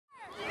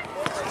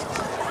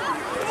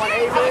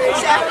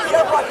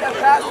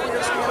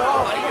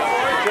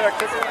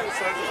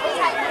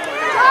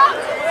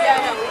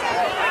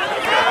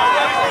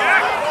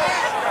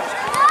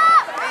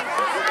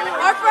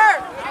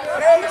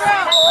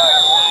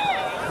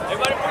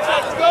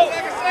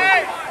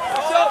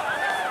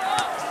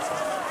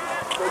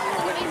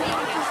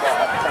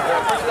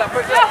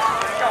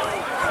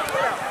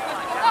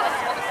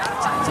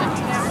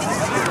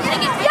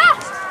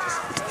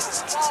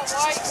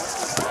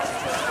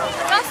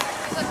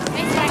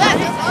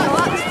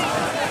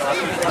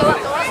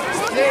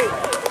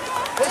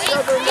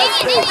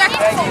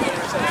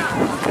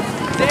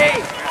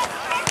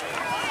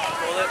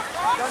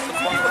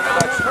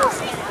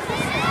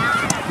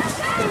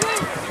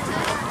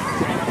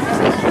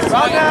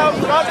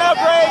Drop now,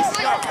 Grace!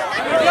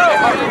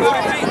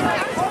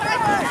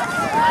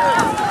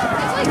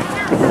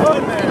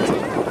 Good, man.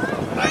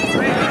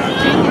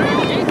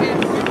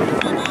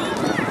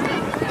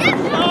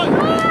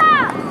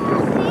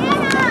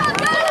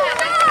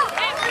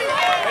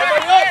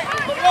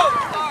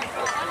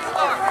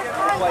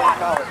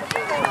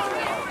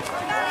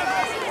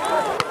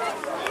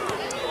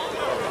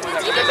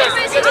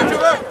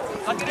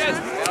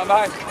 I'm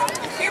behind.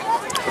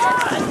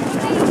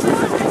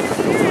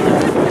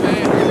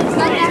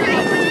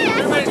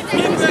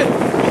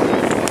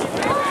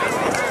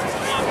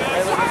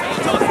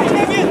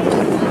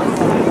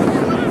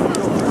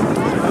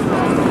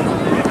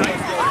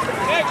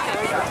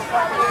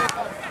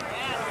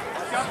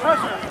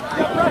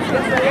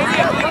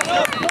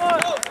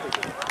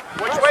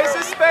 Which way's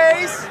the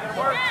space?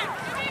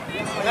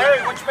 Larry,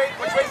 which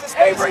way's the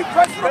space? Avery,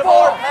 press the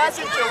ball. Pass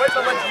it to it,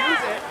 but let's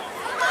use it.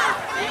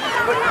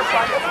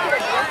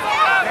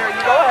 There,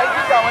 you go ahead,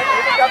 keep going.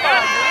 Avery got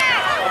behind you.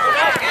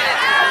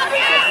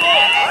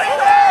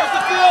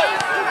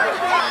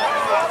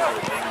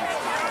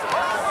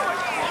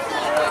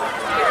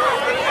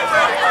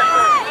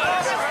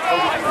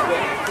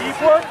 Keep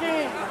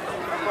working.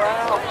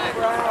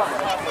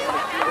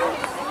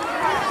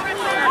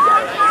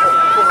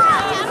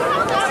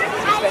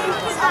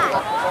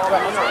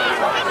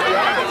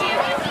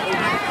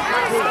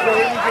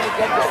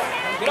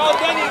 Get all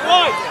Denny,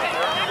 wide.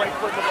 Right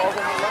foot the ball on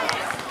the left.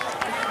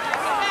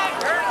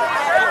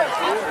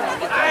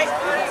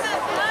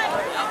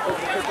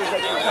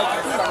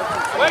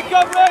 Wake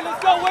up, Red.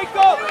 Let's go. Wake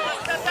up.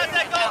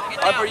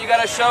 Harper, you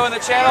got a show in the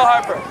channel,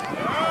 Harper.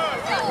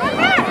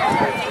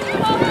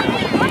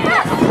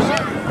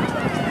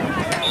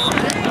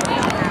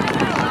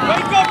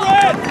 Wake up,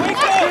 Red. Wake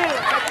up.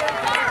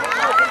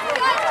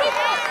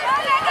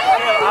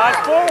 Eyes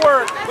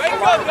forward.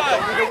 Wake up,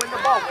 guys. You win the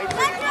ball.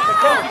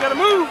 You gotta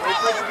move.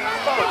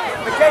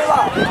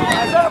 Michaela,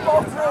 eyes up,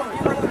 ball through.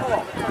 You're the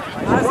ball.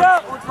 Eyes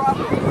up. We're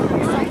dropping.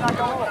 He's not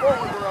going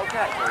forward. We're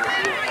okay.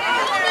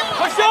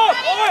 Push up.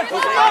 Owen,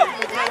 push up.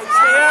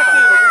 Stay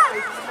active.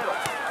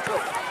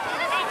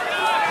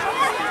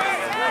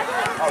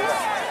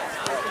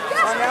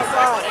 On the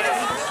outside.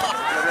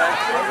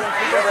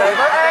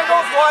 Her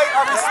angles, White.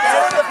 Are we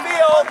still in the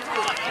field?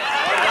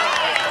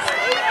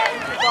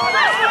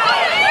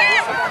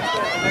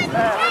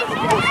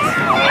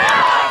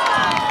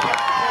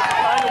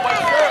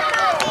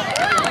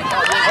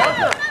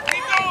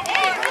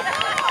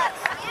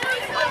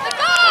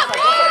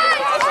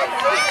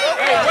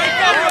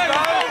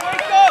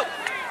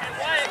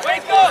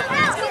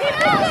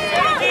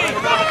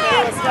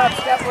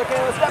 Step,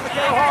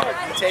 hard.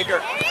 Take her.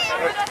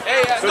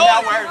 Hey, so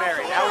now where,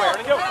 Mary? Now where?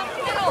 Good.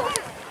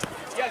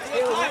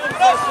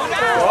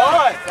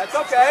 That's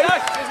okay.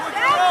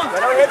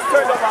 Let our hips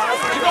turn up on us.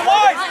 You go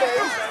wide.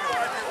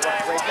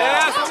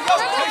 Yeah, so we go.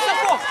 Take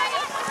simple.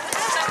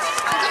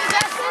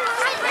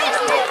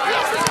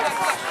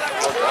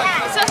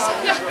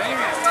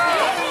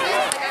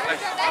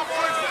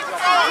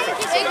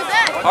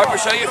 Harper,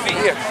 show your feet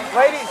here.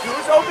 Ladies,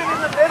 who's open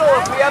in the middle?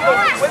 If we have to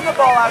win the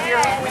ball out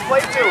here, we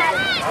play two.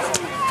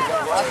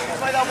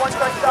 Play that one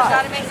strike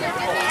shot.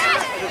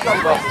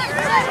 Thank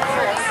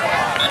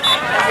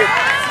you.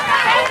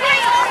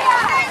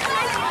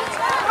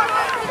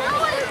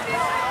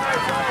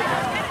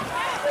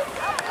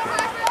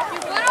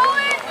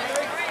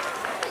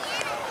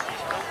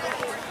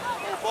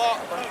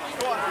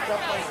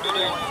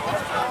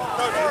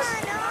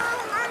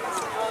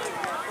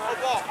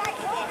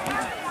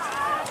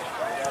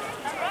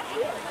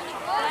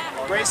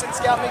 Grace and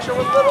Scout, make sure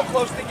we're a little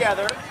close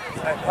together.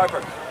 Hey,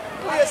 Harper.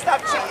 Leah,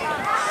 stop cheating.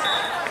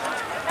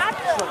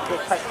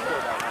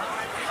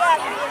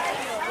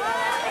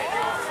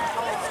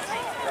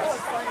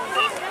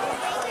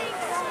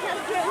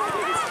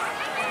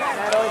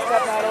 Natalie,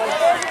 step Natalie.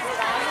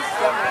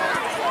 Step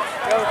Natalie.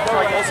 Go. All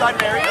right, goal side,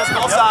 Mary. Let's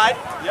goal side.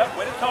 Yep,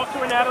 way to talk to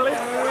her, Natalie.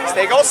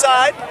 Stay goal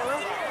side.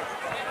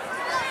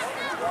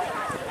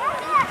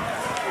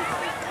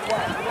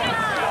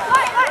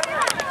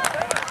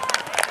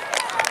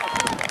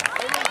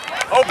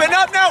 Open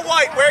up now,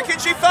 White. Where can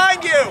she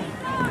find you?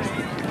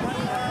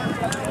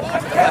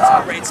 That's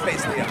a great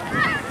space, Leah.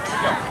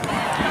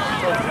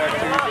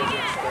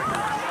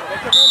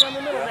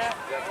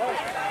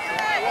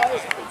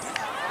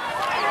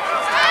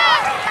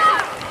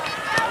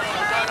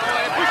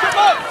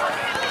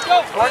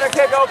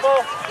 kick, Opal.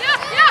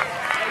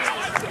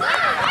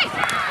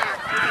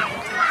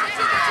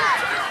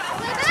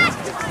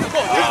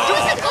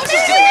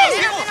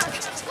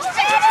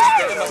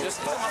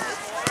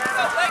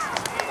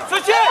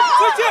 Switch it!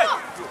 Switch it!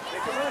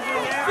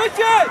 Switch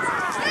it!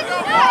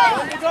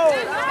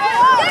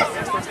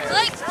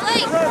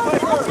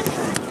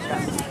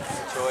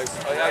 Choice.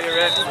 Oh yeah, you're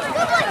in.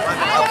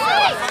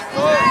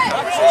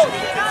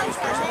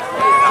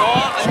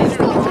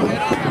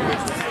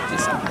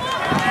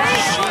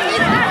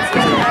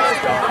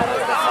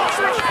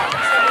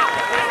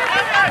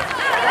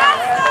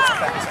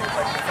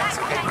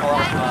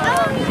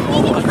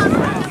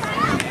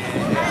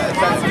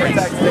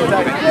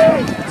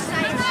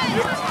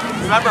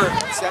 Remember,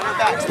 center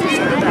back.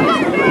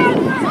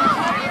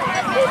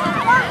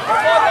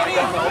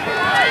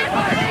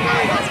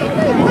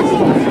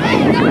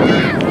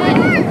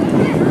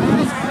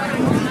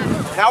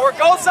 Now we're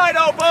goal side,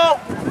 Opal.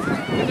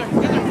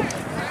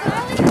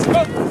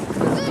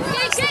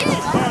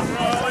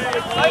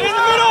 Right in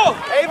the middle!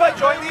 Ava,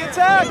 join the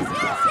attack.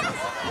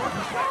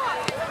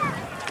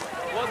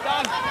 Well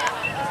done.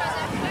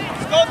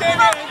 Let's go,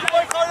 Damien.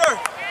 Enjoy Carter.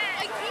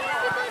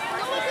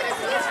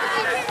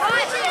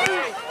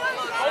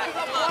 Focus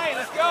on playing.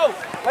 Let's go.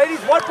 Ladies,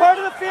 what part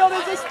of the field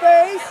is this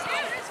space?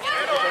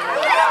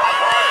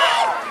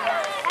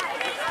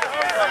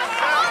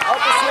 Help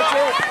us switch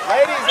it.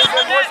 Ladies, is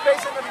there more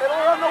space in the middle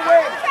or on the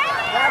wing?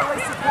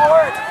 Natalie,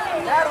 support.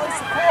 Natalie,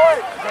 support.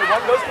 Okay,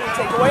 one goes to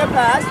take away a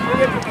pass.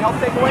 Julia, can you help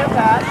take away a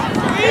pass?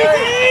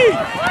 Easy!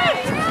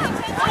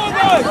 Come on,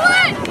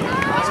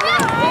 guys.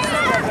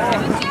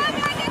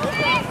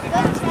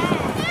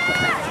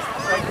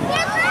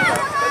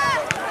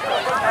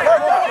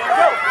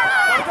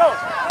 Go.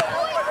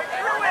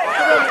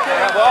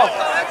 Yeah, ball.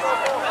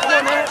 Come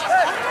on, man.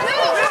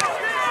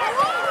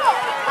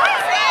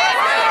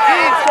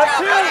 Step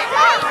two.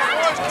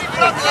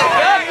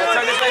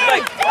 Turn this way,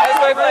 Blake. This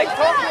way, Blake.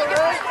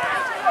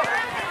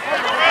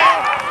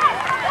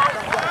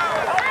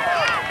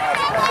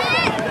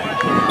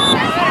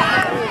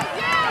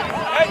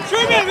 Hey,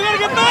 Truman, we gotta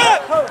get back!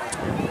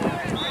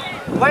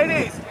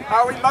 Ladies,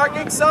 are we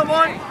marking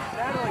someone?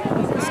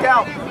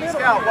 Scout,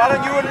 why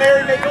don't you and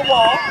Mary make a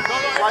wall?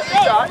 Watch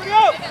the shot.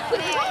 Up!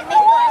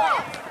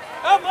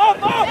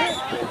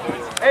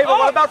 Ava,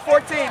 what about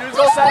 14? Who's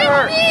goal side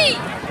of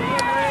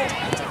her?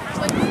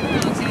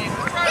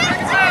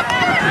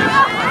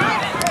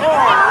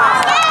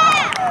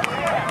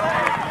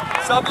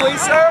 Sub,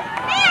 please, sir.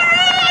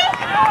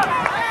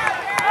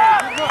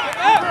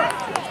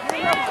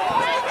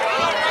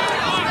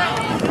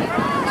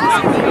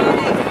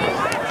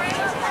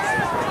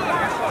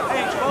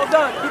 Hey, well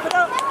done. Keep it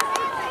up.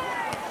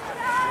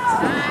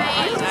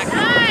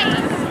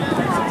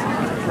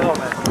 No,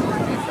 man.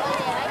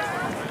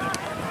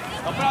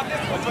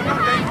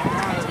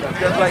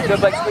 Good, Blake. Good,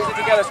 Blake. Squeeze it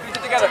together. Squeeze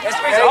it together. And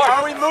squeeze it Hey, hard.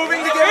 are we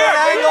moving to get an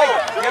angle?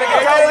 You gotta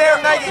get Okay, there,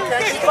 Maggie.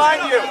 Can she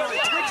find you?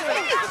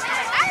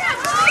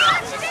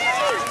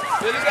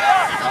 Good to go.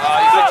 Oh,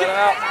 you got it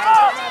out.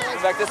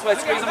 Come back this way.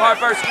 Squeeze them hard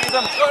first. Squeeze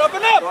them. Good,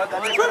 open up.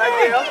 That's a good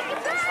idea.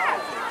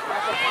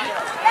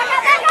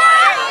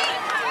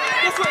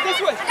 This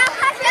way. Hey,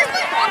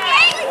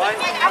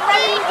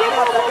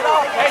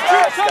 Hey,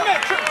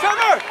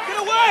 Trevor, get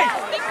away.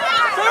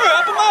 Trevor,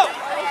 help him out.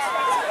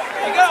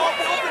 You gotta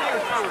open here,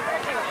 Trevor.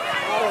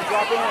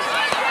 Drop in.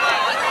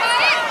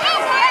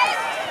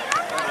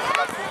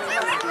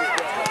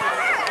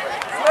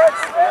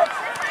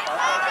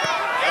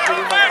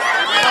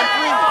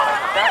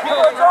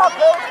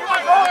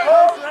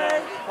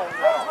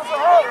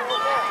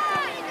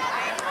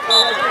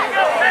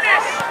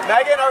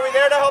 Megan, are we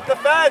there to help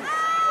defend?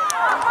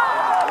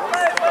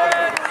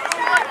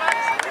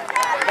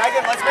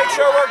 Megan, let's make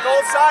sure we're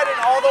goal side and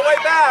all the way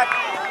back.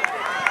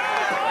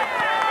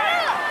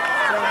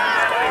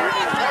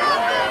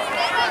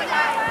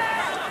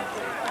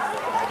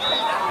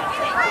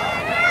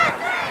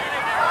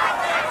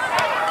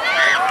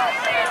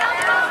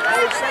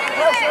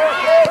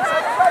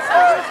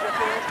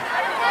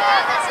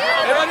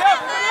 Everybody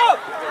up!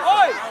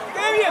 Oi,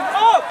 Damien,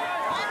 up!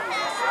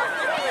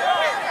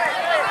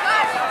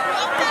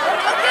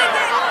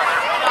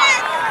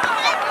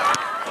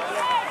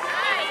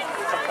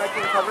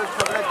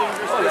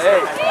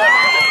 Hey.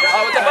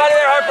 With the body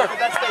there, Harper.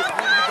 That space.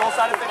 We need to be goal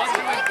side of 15.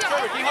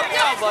 Trevor, can you help me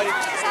out, buddy?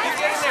 Can you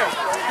get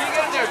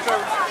in there?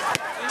 Trevor?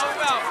 Can you help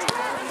me out?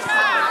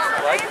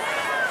 Right.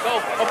 Go,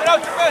 open up,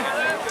 Trevor.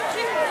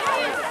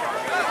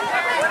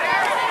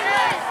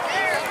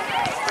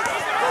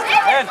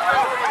 Man.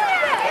 Go.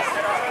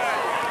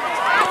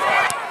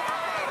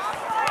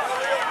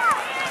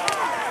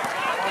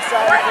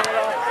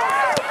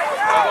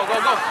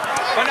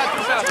 Find out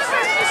through center.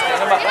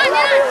 Stand him up.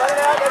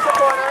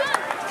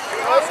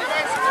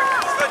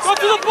 Go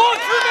to the ball,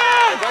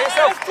 Truman! Go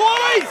yourself. That's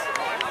twice!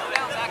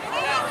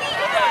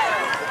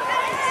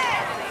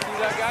 See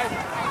that guy?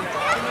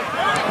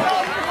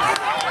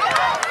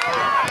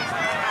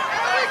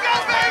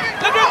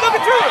 Look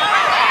at Truman!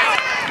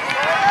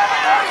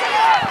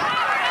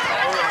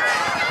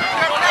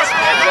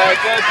 Good,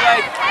 good,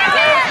 Blake.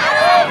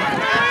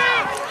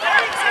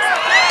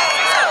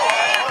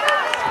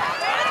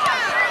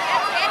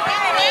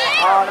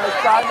 Oh, nice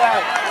try, man.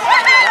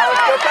 Now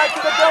let's get back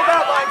to the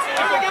build-out line so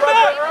you can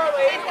press it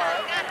early.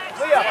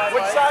 Leah,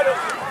 which side of...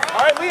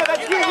 All right, Leah,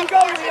 that's you. You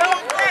go, Leah.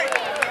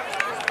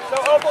 So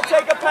Opal,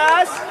 take a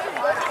pass.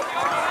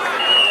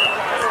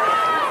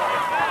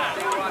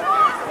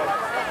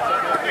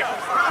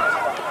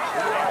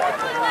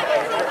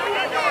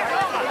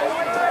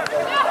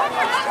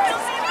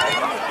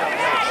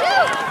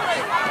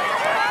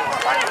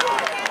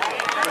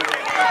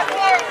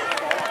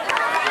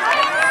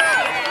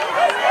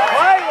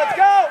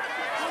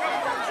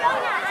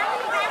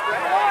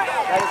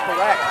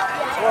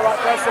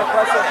 Pressure,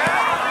 pressure.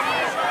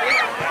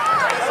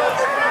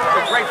 It's a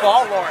great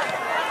ball, Lauren.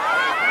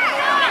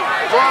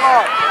 Going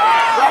on.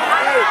 Drop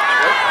 8.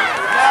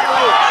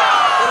 Natalie.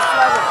 Go to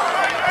 7.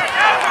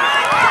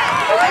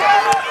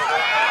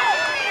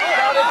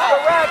 Count it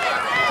correct.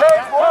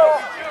 Take ball.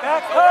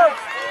 Back hurt.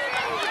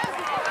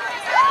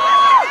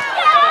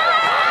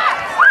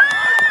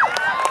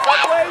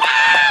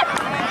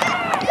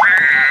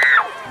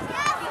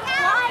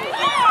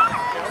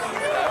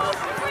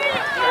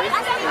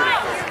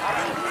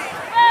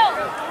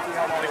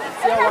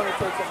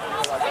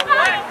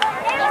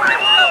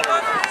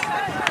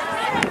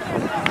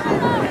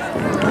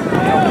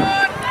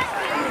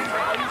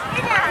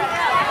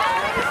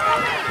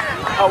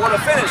 Oh, what a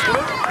finish, dude.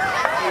 Look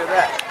at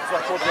that. That's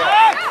what I told you.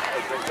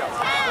 Great job.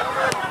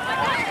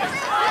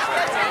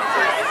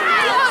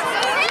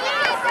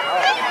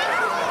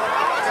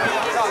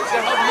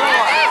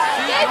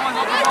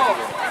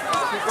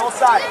 Go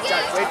side,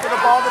 guys. Wait for the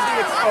ball to be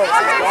exposed.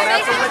 You don't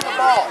have to win the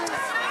ball.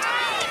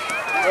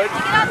 Good.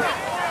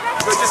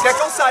 Good. Just get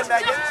go side,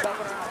 Megan.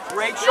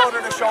 Great shoulder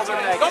to shoulder,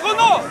 Megan. Go, go,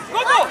 no!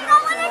 Go, go!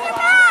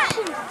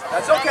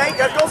 That's okay.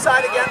 Get go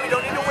side again. We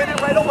don't need to win it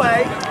right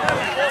away.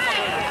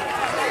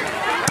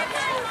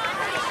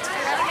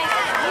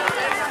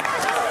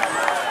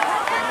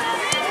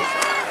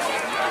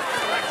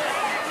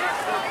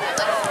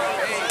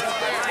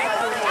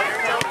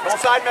 Go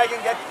side, Megan.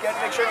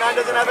 Make sure 9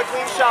 doesn't have a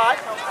clean shot.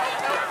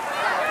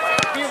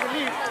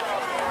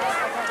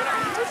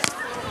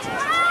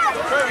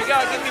 Sure, you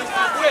gotta give me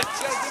width.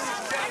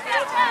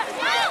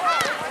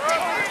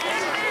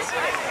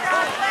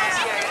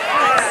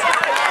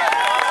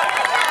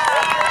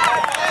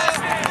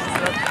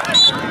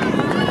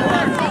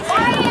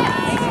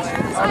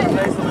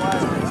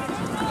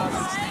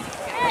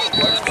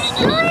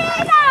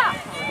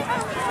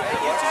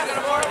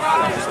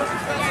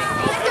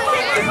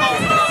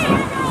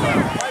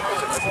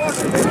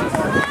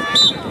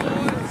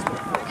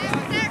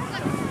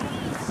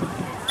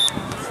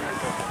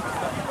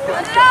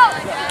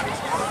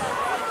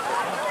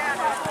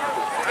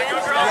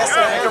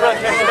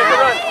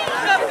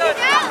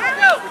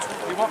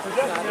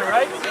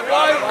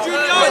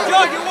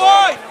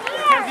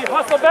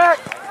 Hustle back.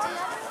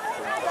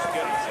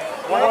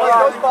 One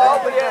goes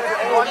ball, but yeah,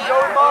 one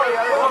goes ball. The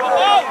other one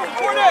goes ball.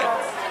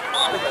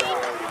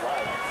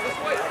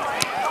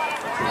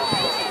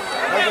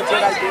 That's a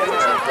good idea.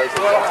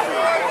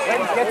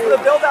 Ladies, get to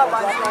the build-out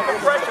line. Put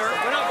pressure.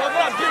 Go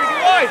up, Junior,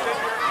 get wide.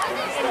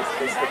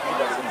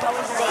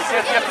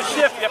 You have to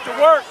shift. You have to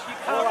work.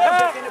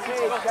 Checking the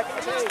page.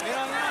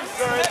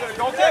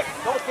 Go kick.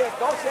 Go kick.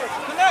 Go kick.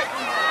 Connect.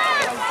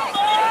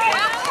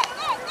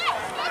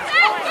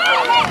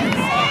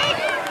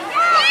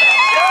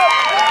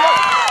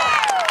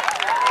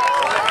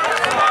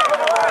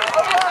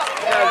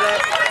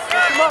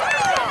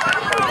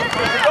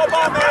 Go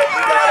ball, man.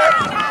 You got it.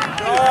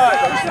 Good.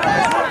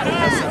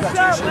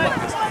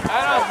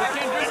 Adam, we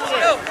can't dribble it.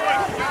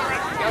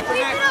 Got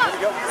connect.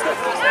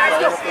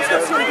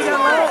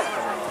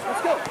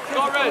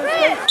 Go red.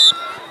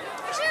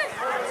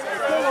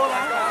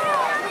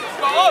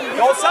 Go up.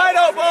 Go side,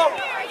 Opal.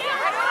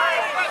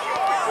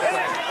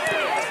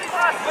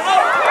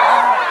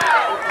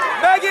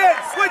 Megan,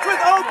 switch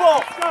with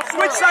Opal.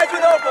 Switch sides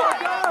with Opal.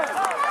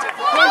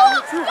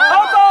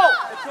 Opal,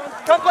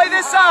 come play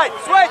this side.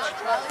 Switch.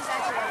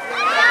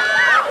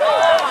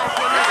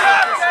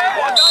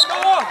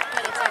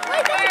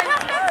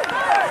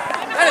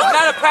 That is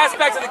not a pass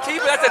back to the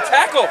keeper, that's a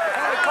tackle.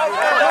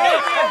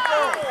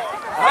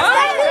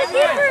 Huh?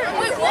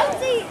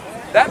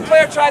 That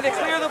player tried to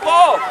clear the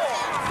ball.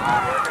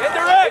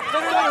 Indirect.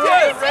 Literally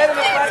hit red in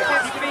the black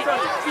kid's feet.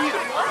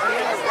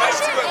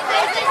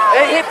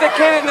 They hit the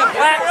kid in the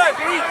black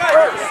feet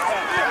first.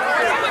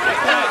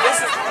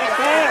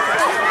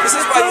 This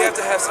is why you have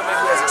to have somebody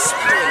who has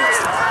experience.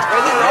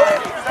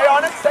 Stay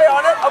on it, stay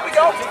on it. Up we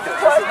go. This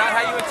is not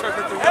how you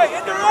interpret the rule. Hey,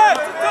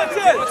 indirect. Touch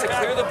it. To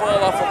clear the ball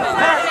off of the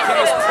line. He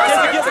was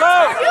pressing it to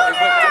cut it. It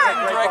went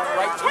indirect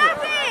right to him.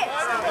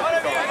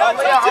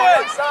 Leah, on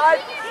one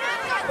side.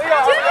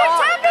 Leah,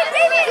 on.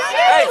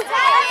 Hey.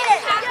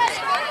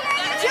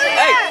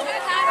 Hey.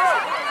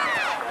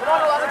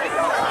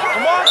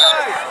 Come on,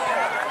 guys.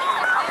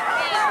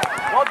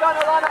 Well done,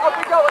 Alana. Up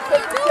we go. Let's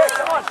take this kick.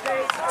 Come on.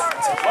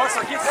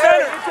 Also, get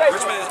center.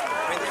 Richmond,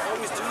 they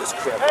always do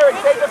Harry,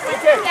 take the free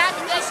kick.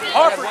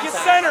 Harper, get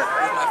center.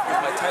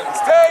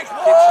 Take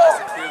wall.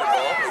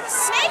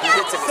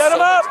 Set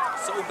him up.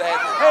 So bad.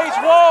 Page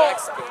wall.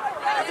 It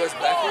goes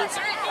backwards.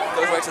 It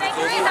goes right to the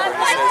goal. It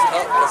says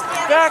up.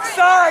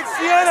 Backside,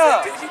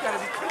 Sienna.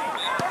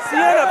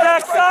 Sienna,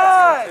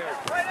 backside.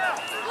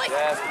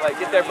 Yes, Blake.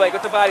 Get there, Blake,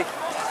 with the body.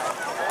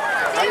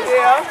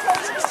 Yeah.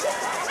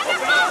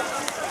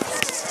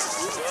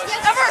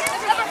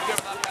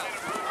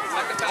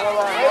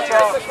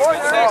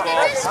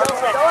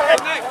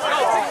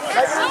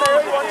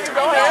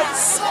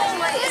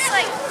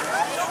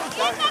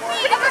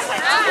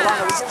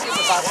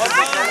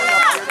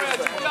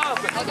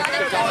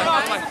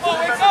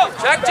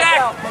 Jack,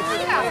 Jack.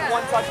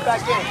 One touch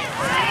back in.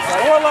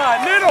 Score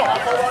line, middle.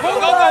 Score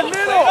line,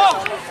 middle.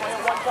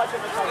 One touch in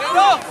the corner.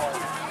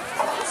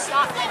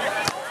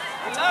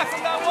 Relax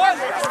on that one.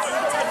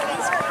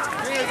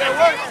 You gotta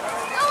work.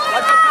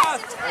 Let's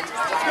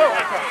go.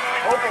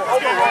 Over,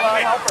 roll out,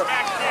 helper.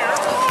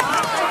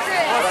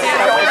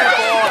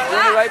 You're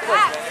in the right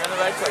place, man. You're in the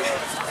right place.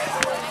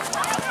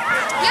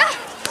 Yeah.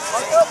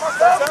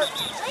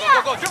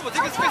 Go, dribble.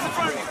 Take a space in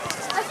front of you.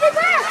 Let's get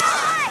back.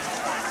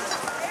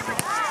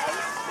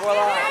 Roll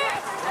out.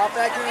 Drop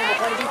back in. We're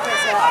playing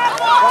defense now.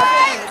 Drop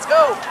in. Let's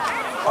go.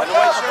 On the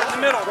white shirt in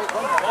the middle.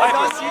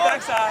 Michael, see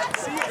backside.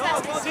 See it.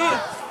 See it.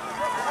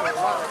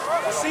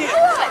 See it.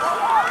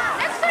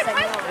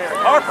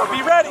 Harper,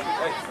 be ready.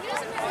 Hey,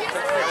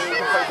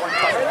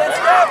 let's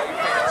go.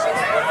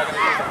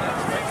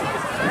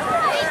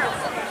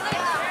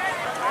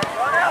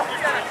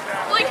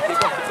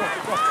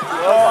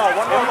 Oh,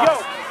 one more go.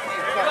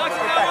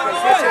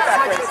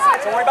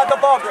 Don't worry about the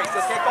ball, Grace.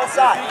 Just get goal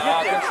side.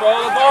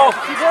 Control the ball.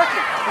 Keep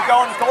working. Keep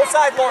going. Goal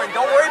side, Lauren.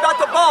 Don't worry about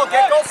the ball.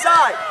 Get goal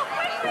side.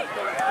 Let's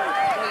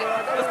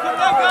put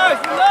that, guys.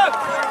 Look.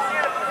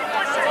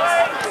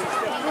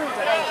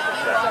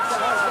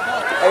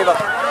 Ava.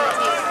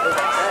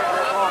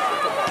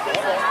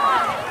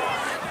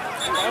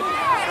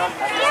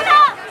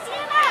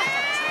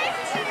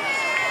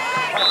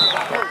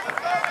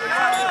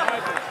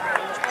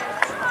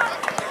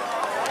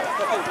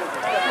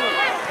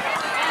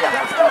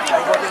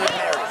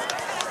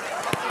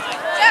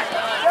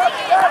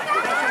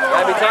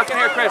 Gotta be talking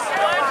here, Chris.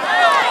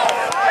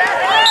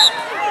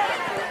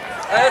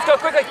 Let's go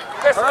quickly.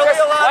 Chris, line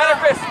up,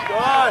 Chris.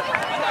 Good.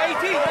 Under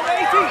 18.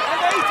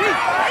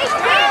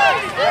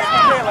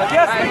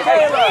 Yes,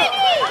 Michaela.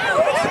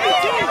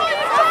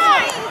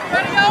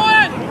 Ready,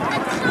 Owen.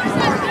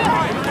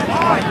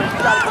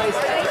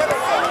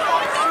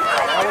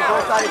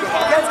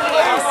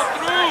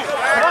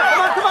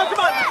 Come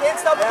on. You can't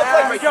stop with the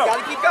play. You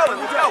gotta keep going.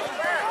 Let's go.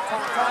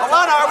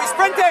 Alana, are we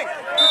sprinting?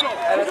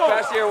 Let's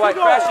crash here, White.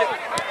 Crash it.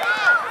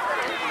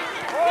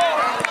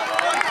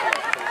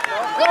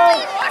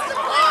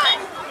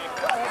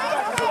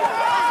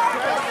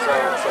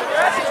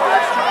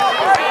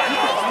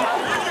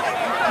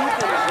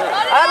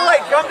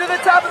 Adelaide, come to the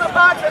top of the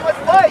box and let's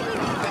play.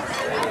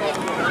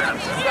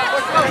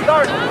 Let's go,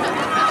 start.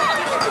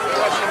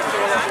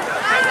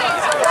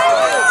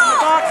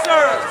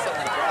 Boxers.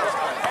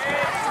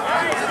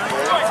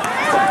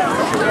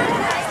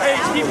 Hey,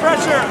 keep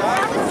pressure.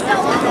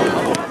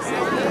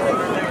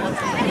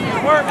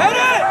 Work. Hit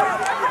it!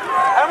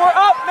 And we're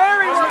up,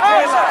 Mary. We're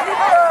up.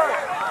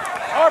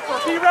 Harper,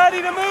 be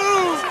ready to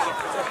move.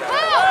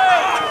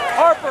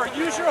 Harper,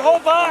 use your whole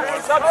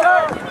box. Up,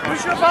 sir.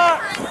 Use your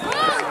box.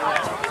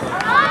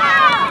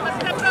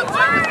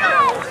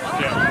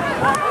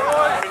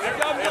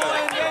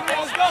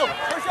 Let's go.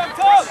 Push up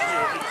top.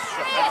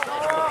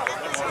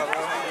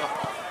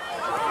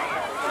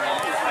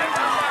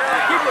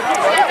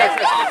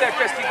 Get there,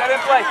 Chris. Keep that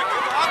in play.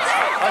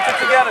 Punch it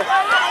together.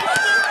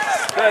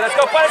 Good. Let's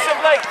go punish him,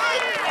 Blake.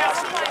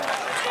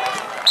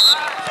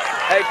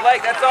 Hey,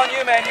 Blake, that's on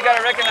you, man. You got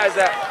to recognize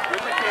that.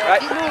 Right?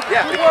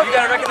 Yeah, you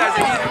got to recognize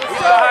that he's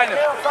behind him.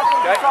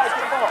 Okay?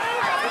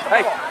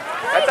 Hey,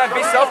 that time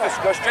be selfish.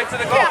 Go straight to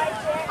the goal.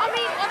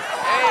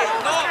 Hey,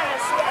 no.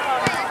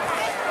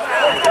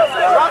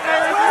 Drop,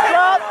 man.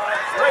 Drop.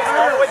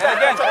 And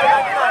again.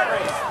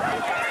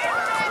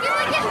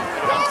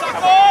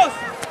 Balls.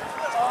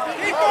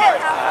 Keep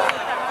going.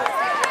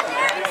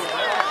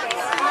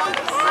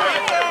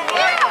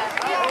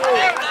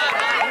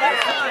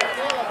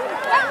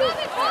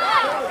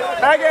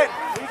 Megan,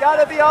 we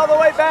gotta be all the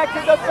way back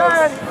to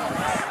defend.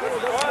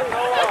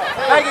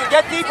 Megan,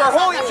 get deeper.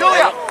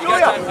 Julia,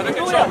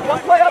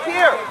 one play up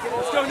here.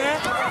 Let's go, Nat.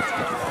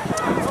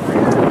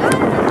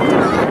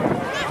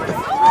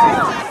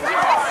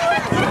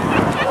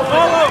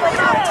 Follow.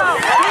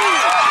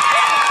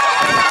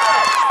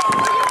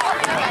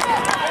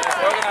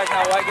 Get organized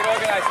now, White. Get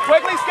organized.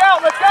 Quickly,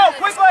 Scout. Let's go.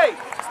 Quickly.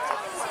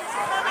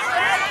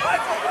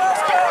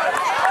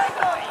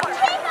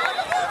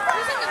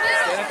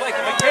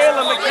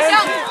 Michaela,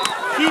 Mackenzie,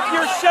 keep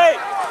your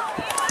shape.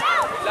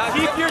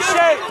 Keep your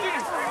shape.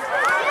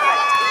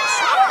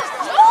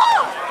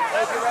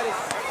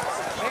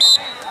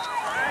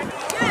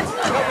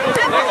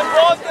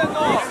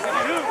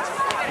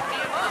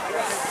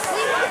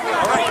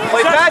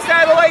 Play fast,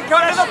 Adelaide. Adelaide,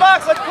 come to the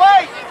box. Let's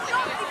play.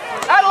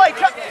 Adelaide,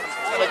 come to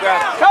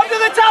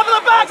the top of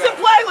the box and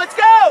play. Let's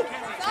go.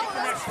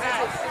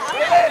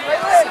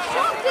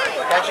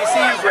 Can she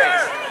see you,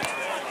 Grace?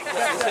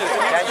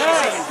 Can she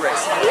see you,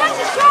 Grace? You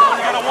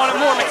gotta want it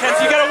more,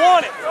 Mackenzie. You gotta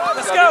want it.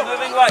 Let's go.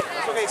 Moving right.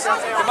 Come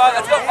on,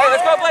 let's go. Hey,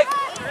 let's go, Blake.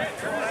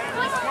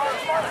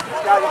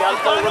 You gotta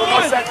go a little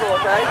more central,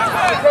 okay?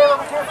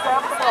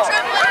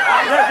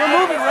 We're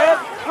moving, Red.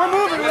 We're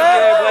moving,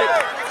 Red.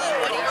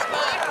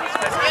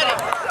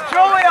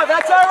 Julia,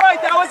 that's all right.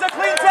 That was a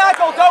clean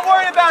tackle. Don't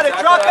worry about it.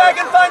 Drop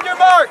back and find your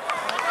mark.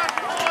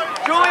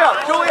 Julia,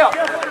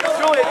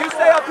 you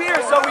stay up here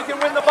so we can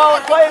win the ball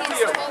and play it to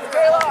you.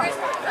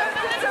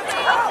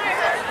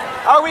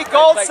 Are we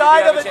goal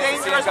side of a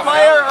dangerous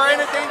player or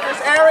in a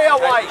dangerous area,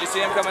 White? Did you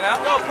see him coming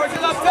out? Go, push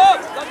it up top.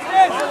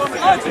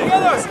 Let's in.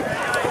 Together.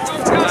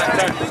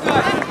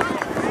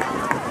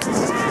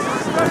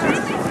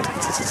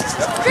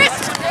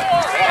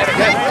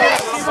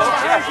 Chris!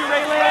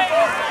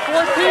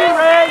 14,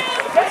 Ray.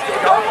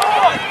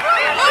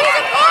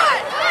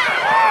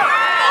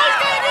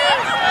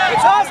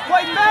 It's ours.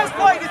 Play fast,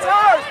 Blake. It's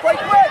ours. Play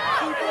quick.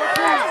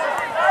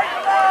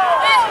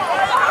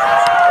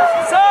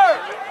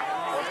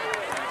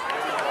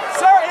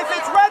 Sir, if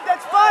it's red,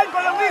 that's fine,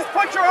 but at least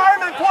put your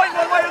arm and point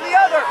one way or the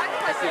other.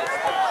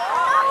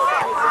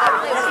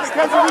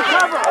 Because we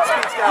cover.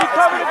 We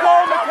cover the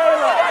goal,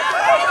 Michaela.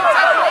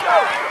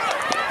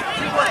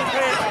 Keep working,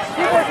 Paige.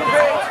 Keep working,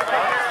 Paige.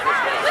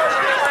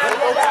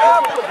 You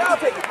can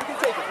take it. You can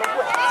take it. Real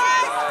quick.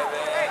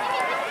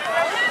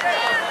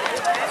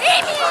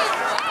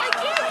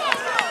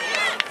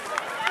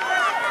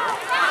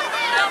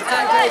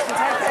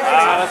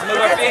 Let's move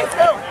our feet.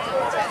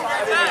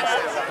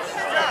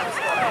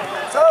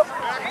 Sir,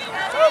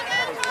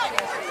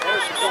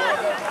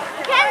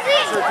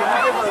 can you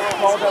give a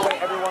call that way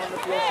everyone on the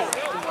field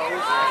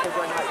knows? Because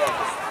we're not yet.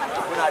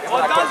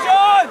 We're not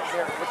John!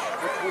 Here,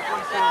 which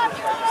one's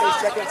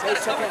seconds, 8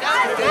 seconds.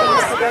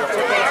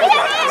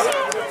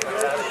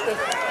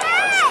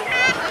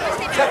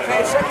 Check,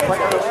 Paige, seconds.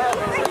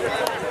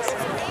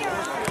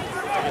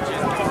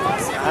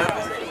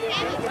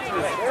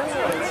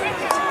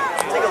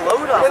 Take a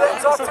load off.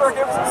 Let's talk to her,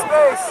 give her some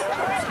space.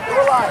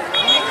 We're alive. We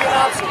need an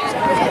option.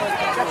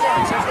 Check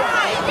in.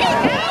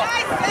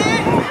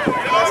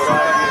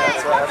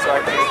 That's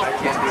right. I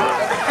can't do it.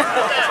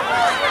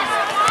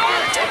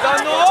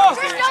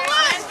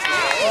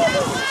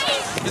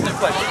 Get in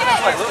play.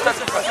 Little touch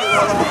in front.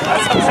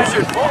 That's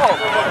your ball.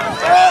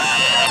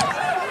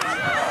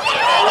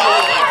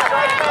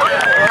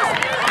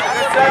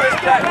 Good service,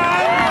 Jack.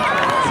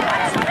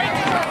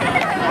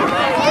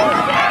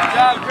 Good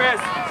job,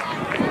 Chris.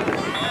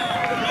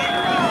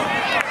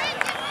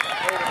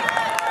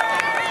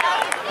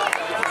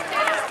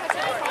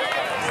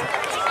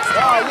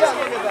 Oh, yeah,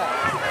 look at that.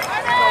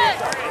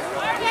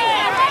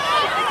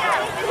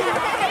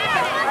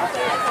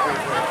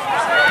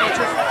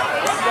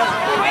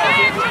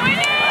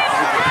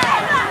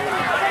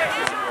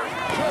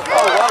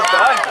 Oh, well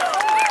done.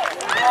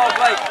 Oh,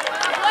 Blake.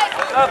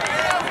 Up.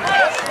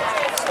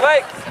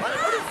 Blake.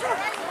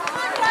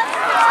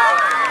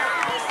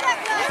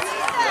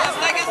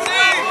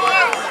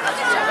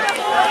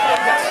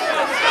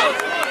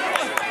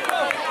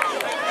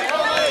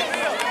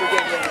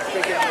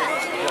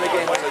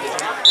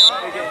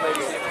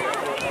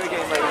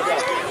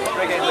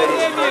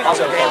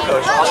 Also game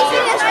coach. Also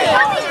game.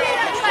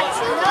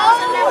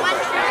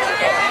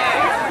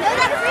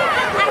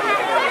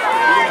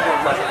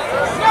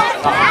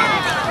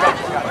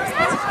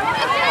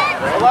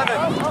 11.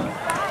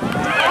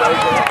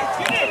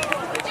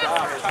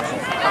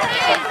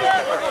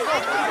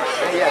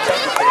 Yeah,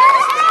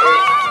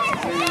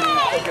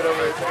 take it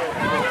over.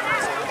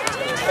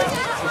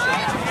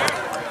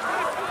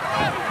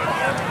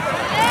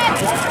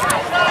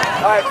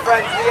 All right,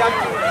 friends.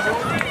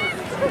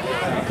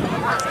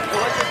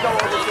 Let's just go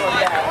over to a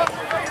gap.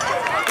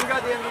 Who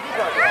got the MVP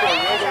card?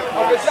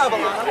 Oh, good job,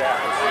 Alana. There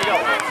you go.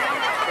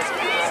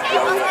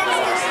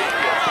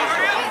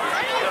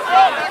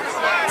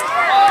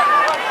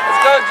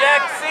 Let's go,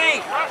 Jack C.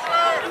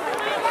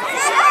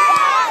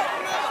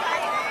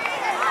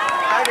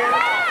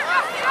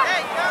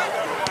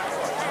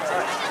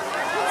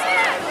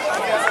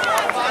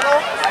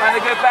 Find a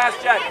good pass,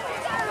 Jack.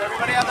 Does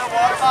everybody have their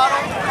water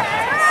bottle?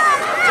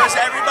 Does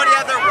everybody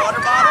have their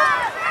water bottle?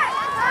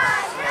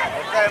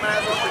 Okay, I'm going to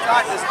ask one more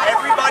time. Does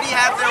everybody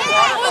have their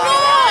water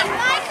bottle?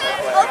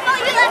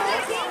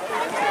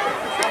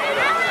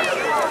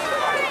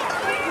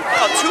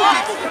 Oh, 2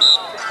 people.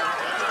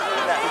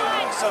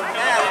 So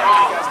now,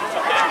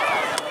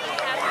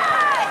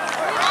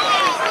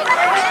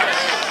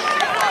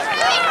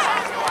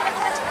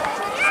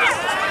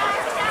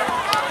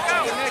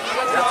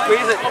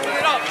 Squeeze it.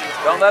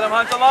 Don't let him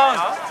hunt alone.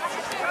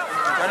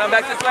 Turn him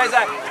back this way,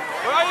 Zach.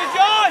 where are you,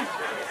 John?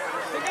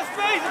 Take a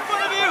space in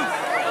front of you.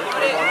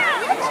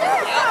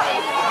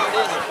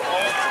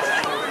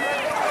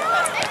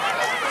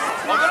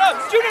 Look it up.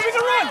 Junior, we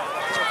can run.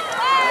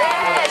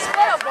 Yes,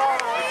 what a ball.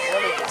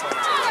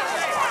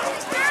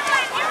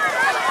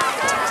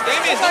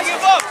 Don't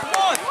give up. Come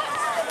on.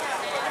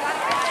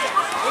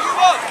 Don't give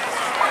up.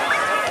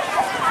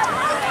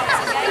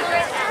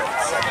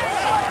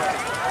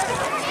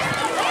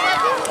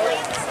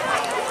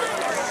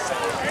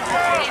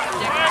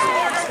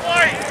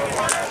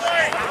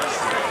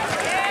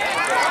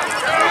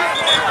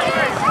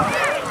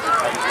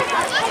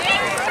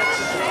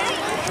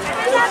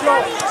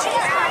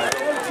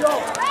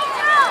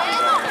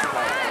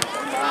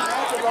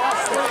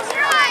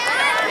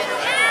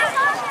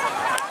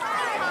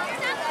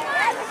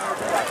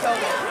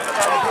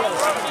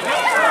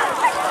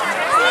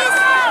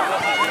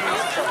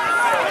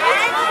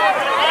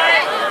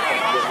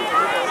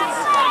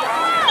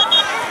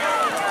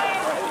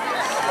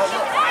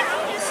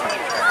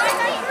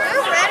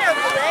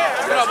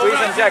 Squeeze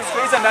him, Jack.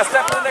 Squeeze him. Now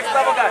step to the next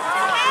level, guys.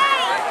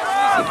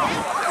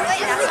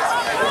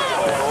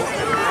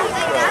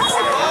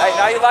 Hey,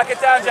 now you lock it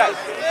down, Jack.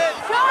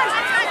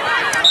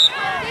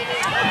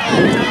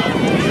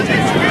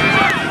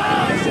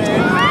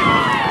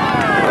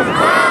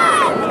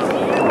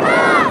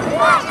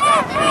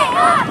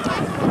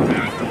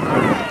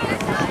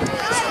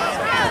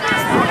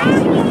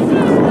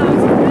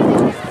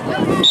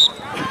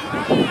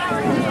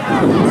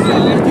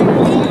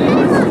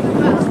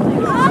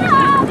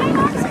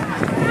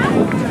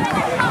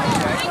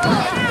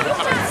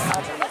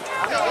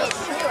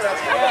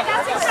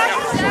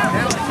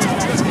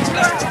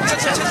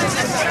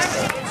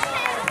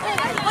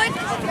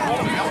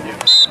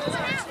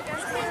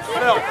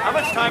 How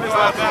much time is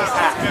left in this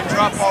half? Good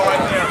drop ball right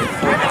there.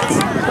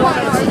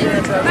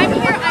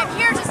 I'm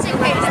here just in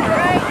case,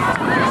 alright?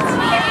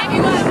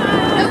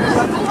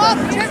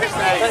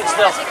 Thanks,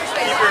 Phil.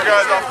 Keep your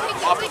guys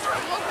off the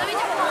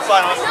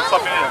side unless there's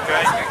something in,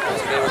 okay?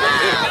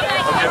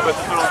 Okay, but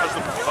the little has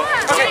the...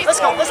 Okay, let's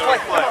go. Let's play.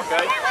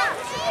 Okay?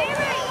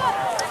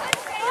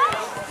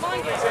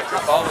 The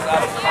ball was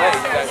out of play.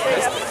 You guys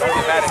missed it. Don't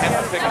get mad at him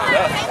for picking it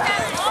up.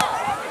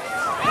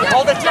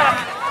 Hold it,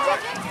 Jack.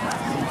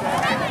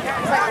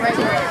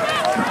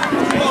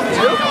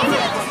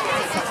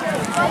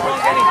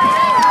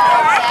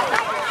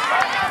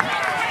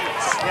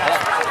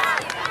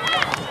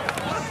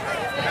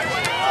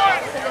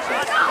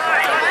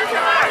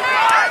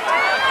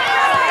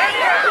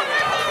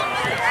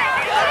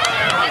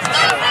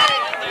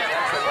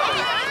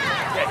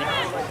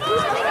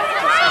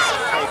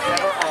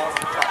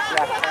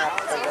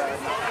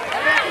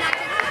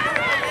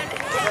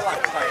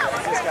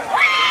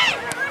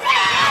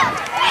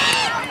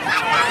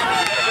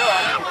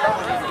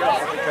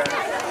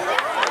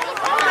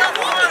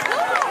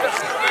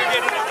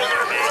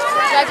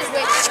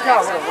 No,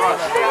 we're going to run.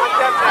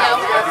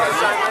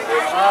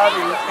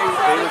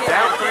 They were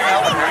down 3-0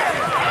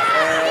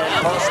 and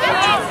most of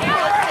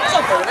it's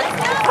okay.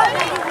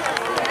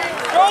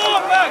 Go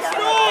on, Max!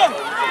 Go on!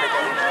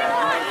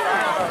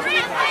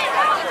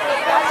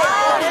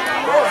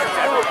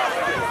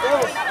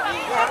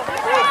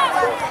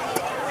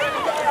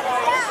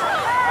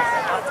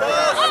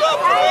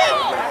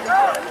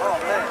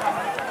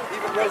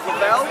 Even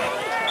Roosevelt?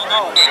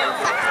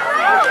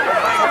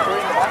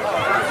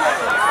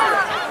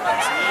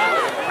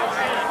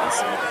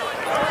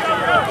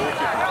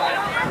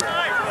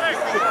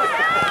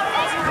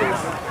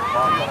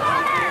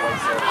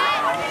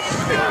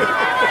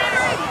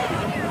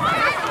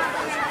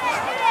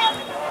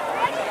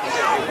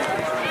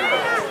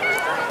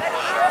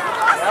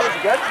 That was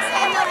good.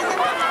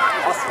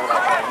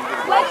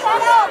 Nice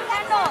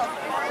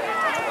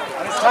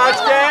touch,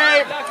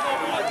 Dave.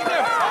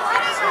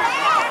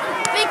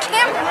 Big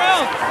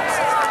camera.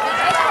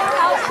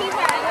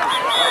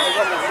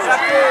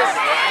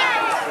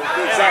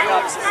 Exact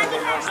opposite.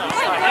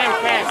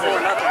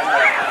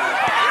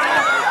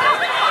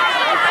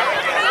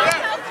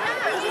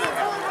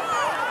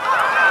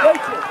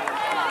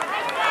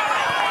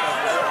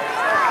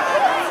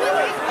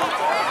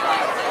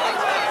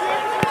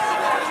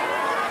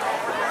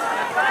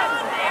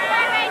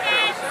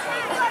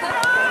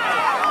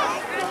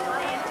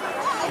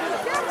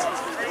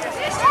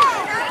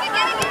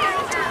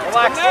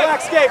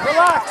 Relax, Gabe,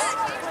 relax.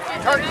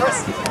 Turn, Chris.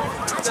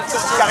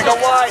 Gotta go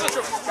wide.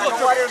 Gotta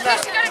go wider than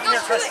that. Come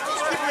here, Chris.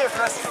 Come here,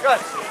 Chris. Good.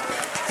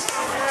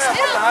 Yeah,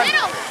 hold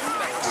on.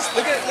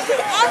 Look at it.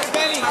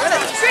 Benny.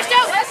 Tricked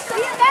out.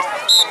 You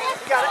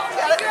got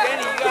it.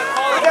 Benny, you gotta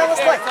call it. Okay,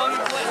 let's play.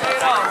 Play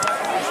it off.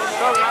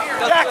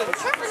 Jack,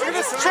 look at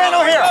this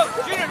channel here.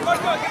 Junior, go,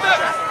 get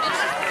back.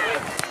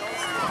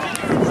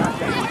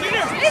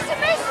 Junior.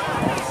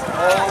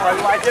 Oh, I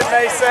like it,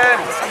 Mason.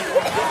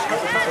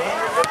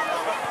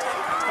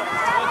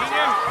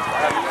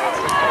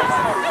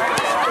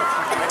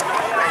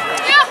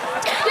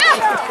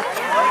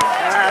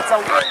 That's a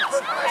win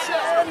possession.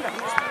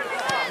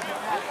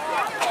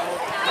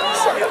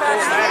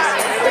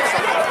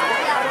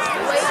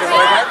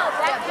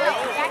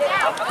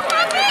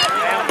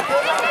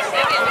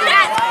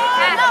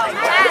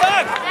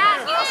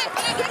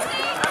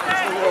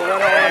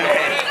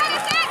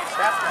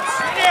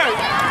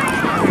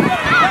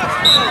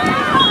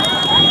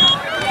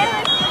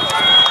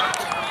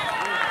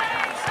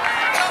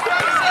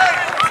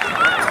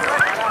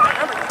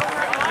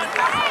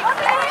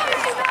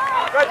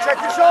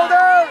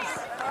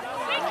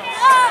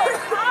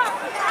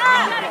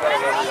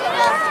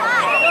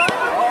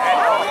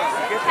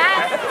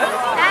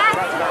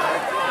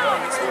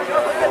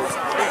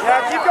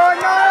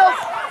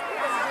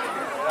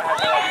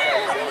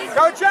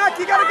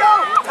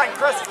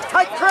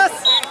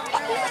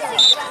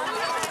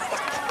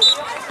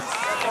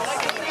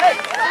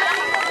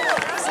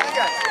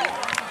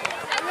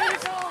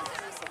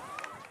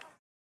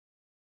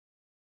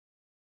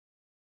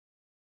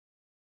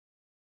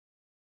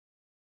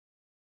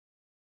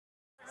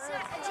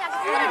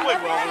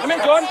 in,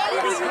 Jordan.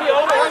 I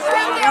was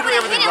right there when he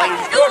hit it, like,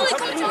 nobody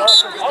come to me.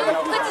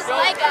 Flipped his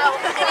leg out,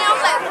 and then I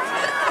was like,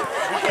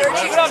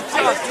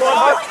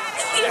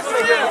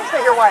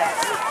 Stay here, Wyatt.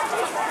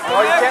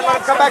 Oh, you can't let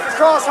him come back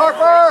across,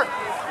 Harper.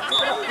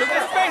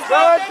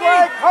 Good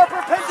break,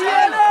 Harper, pinch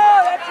in.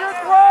 That's your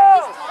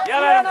throw.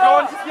 Yell at him,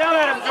 Jordan. Yell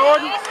at him,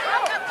 Jordan.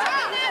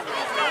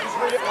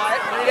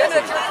 That's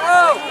your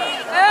throw.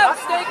 Ab,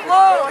 stay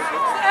close.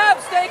 Ab,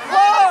 stay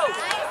close.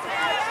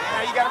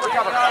 Now you got to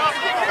recover.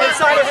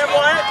 Inside of him,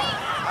 Wyatt.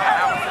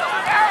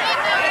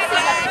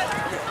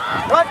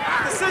 What?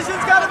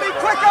 Decision's got to be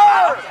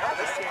quicker.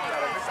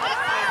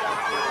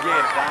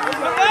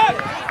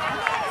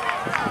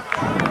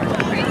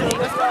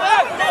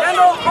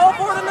 Kendall, go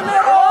for it in the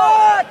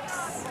middle.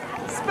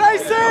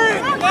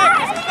 Spacing.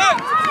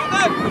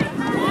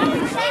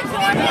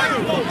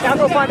 Now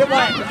go find it,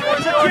 Wyatt.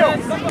 What's your cue?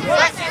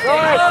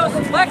 Close.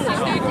 Lexi,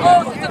 stay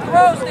close. It's a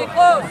throw. Stay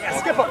close. Yeah,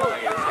 skip him.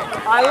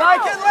 I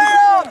like it,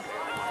 Liam.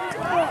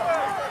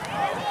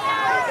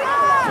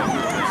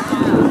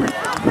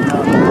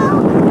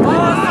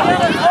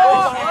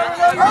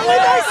 Early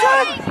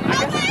Mason.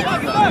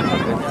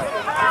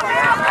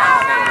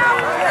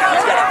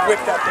 He's got to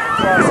whip that thing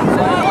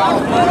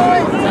across.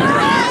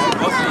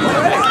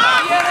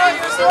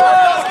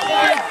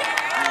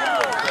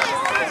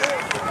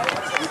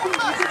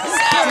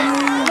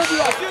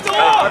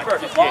 Harper,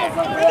 that's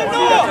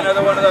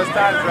another one of those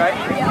times, right?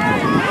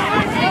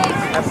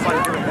 Have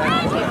fun doing that.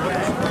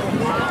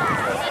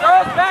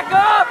 Girls, back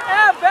up!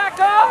 Em, back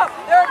up!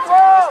 There it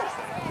goes!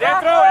 There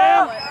throw,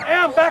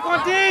 M, back on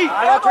D. Turn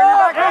your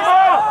back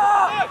Emma,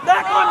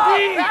 back on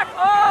D. Back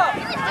up!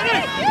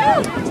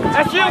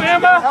 That's you,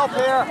 Emma. Help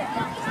here.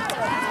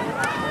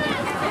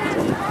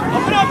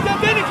 Open up,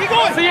 jump in and keep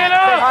going.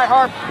 Sienna, Hi,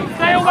 Harp.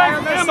 stay away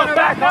from Emma,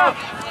 back up.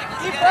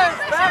 Defense,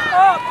 back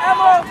up!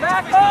 Emma,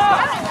 back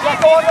up! Get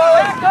going,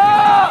 Willie. Back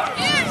up!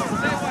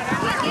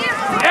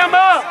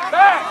 Emma,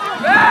 back.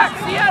 Back!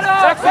 Sienna!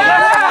 Lexi,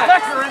 Back!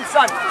 Lexi, you're in,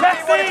 son.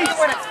 Lexi,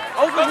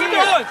 over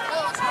here.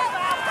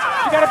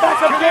 You got to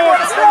back up there.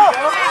 Let's go.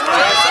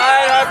 Right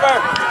side, Harper!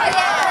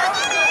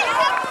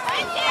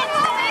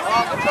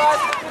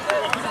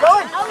 Keep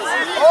going.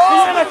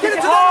 Oh, Sienna, get kick it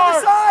it to the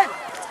other hard. side.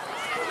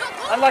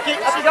 Unlucky.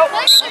 Up you go.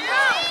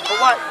 For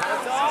what?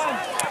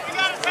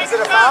 Is it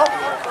a foul?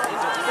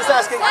 Just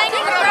asking.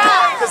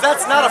 Because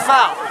that's not a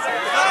foul.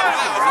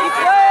 Keep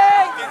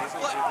playing!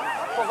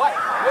 For what?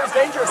 What was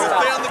dangerous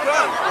about it? on the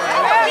ground.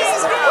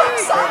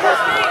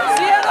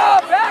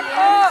 Sienna, back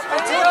up!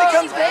 Until it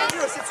becomes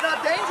dangerous, it's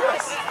not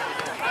dangerous.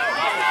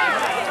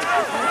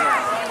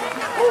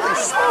 Holy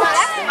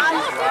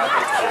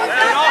smokes.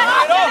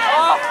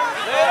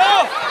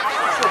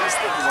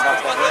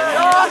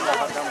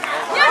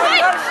 You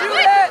gotta shoot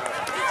it!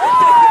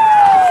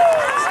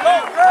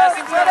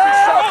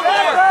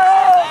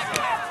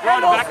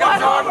 Back up,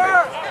 Jordan.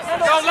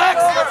 Go, Lex.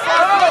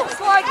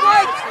 Slide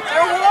right!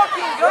 They're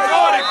walking! Go!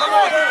 Jordan, come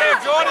on, you there,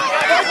 Jordan.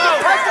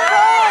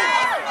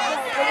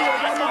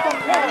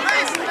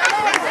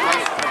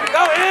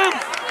 Go, M.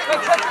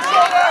 Check your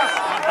shoulder!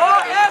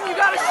 Oh, Em, you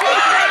gotta shoot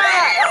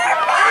that!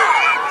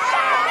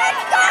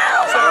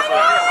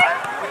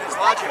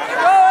 Keep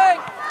going!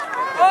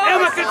 Oh,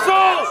 Emma,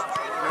 control.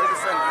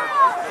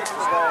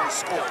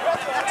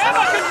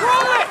 Emma,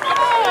 control it!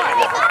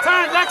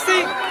 Turn, Lexi.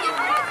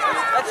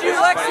 That's you,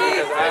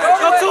 Lexi!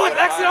 Go to it,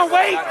 Lexi, don't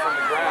wait.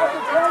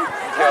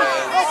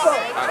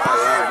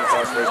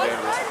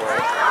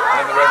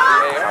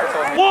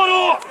 One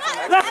off.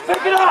 Let's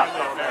pick it up.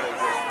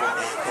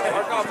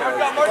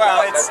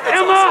 Well, it's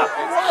Emma,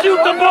 shoot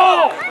the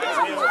ball.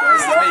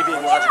 this is me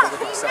being logical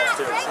with myself,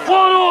 too.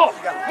 One off.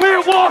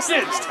 We're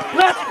walking.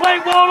 Let's play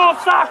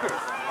one-off soccer.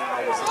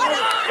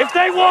 If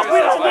they walk, we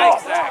don't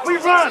walk. We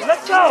run.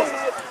 Let's go.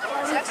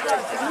 This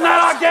is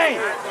not our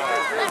game.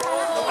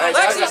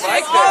 Lexi,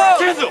 stay close!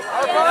 Kendall.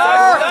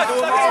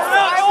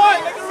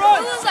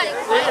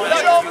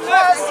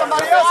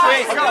 Somebody else.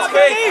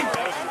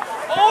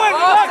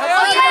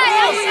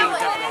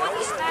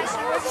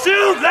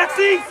 Shoot,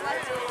 Lexi.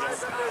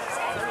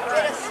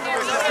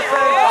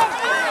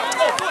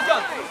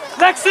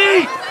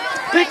 Lexi,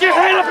 pick your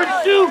head up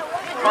and shoot.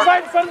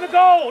 Right in front of the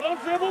goal.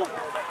 Don't dribble.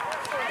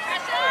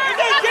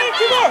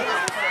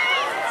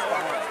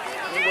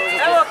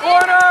 Emma,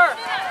 corner!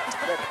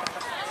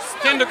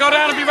 Kendall, go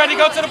down and be ready to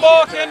go to the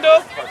ball,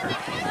 Kendall.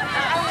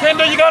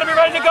 Kendall, you got to be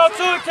ready to go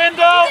to it,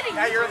 Kendall.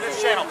 Now you're in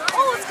this channel.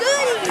 Oh, it's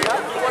good.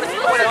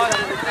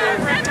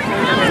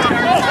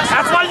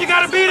 That's why you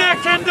got to be there,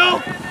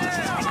 Kendall.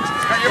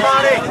 Turn your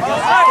body.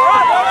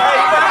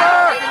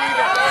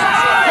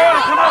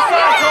 Jordan, come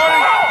outside,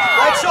 Jordan.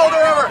 Right shoulder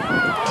over.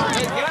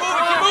 Keep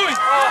moving.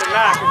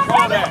 Tonight,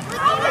 control that.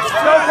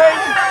 Go,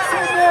 Peyton.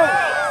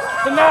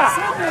 Tonight.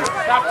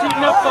 Stop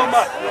cheating up so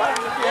much.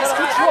 Just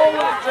control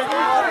it.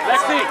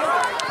 Lexi,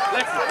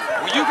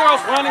 will you girls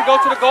run and go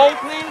to the goal,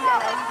 please?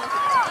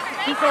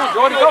 Keep going,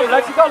 Jordan. Go,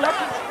 Lexi. Go,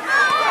 Lexi.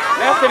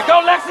 Lexi,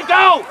 go, Lexi.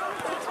 Go.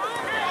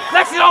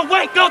 Lexi, don't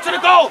wait. Go to the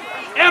goal.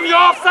 Em, you're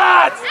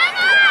offsides.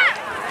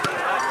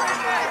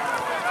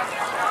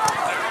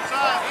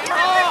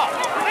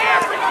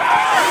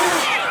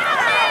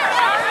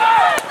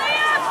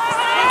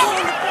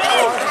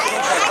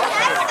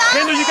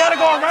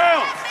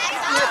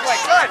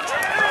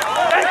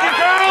 Thank you,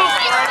 girls.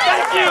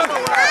 Thank you.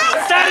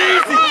 It's that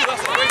easy.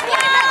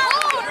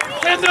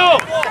 Kendall,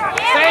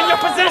 stay in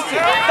your position.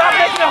 Stop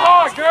making it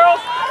hard,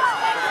 girls.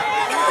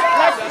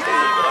 Stop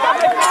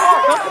making it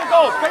hard. Go to the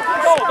goal. Straight to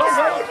the goal. Don't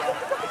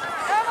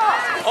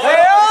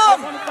wait.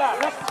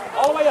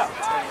 All the way up.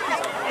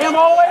 Him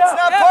all the way up.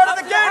 It's not part of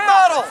the game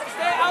model.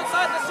 Stay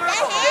outside the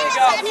circle. There you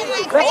go.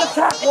 Let's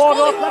attack,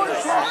 Waldorf.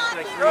 Let's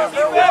attack. Girls,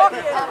 they're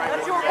walking.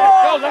 That's your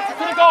ball. Go, let's get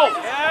to the goal.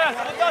 Yeah,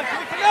 well done.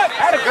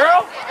 Had it,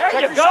 girl. There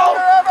you go.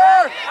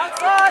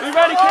 Outside. You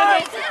ready,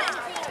 Kendall?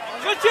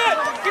 Good shit.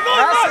 Keep going,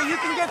 Master, you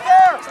can get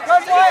there.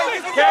 Good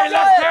way. Carry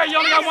left, Carry. You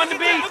only got one to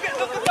beat.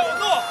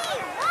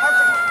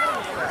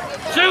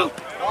 Shoot.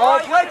 Oh,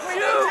 Blake, we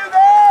need you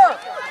there.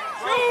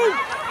 Shoot.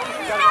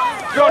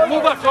 Jordan,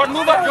 move up. Jordan,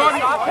 move up,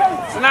 Jordan.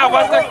 So now,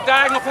 what's the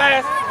diagonal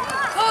pass?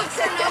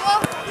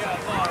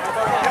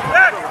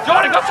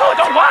 Jordan, go to it.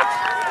 Don't watch.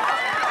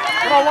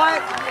 Come on,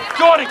 Wyatt.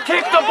 Jordan,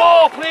 kick the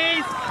ball,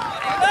 please.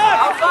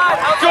 Outside.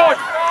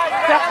 Jordan,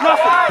 that's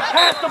nothing.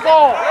 Pass the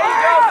ball.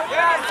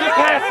 Keep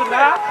passing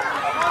now.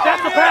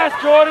 That's the pass,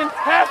 Jordan.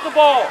 Pass the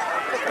ball.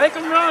 Make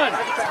him run.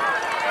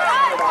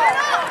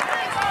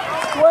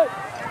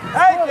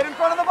 Hey, get in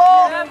front of the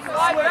ball.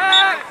 Slide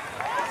back.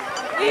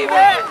 Leave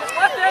it. Just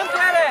let them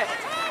get it.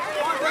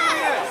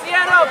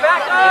 Sienna,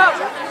 back up.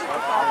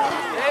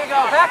 There you go.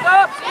 Back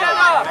up,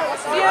 Sienna.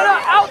 Sienna,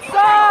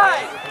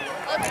 outside.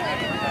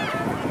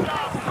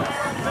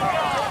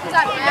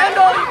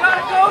 Kendall, you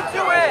gotta go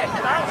to it.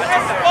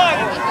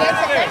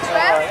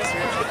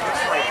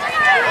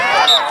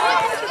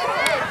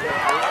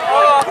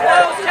 Oh,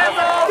 close,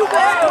 Kendall.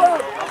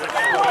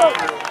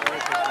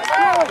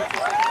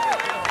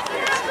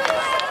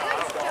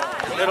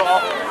 Little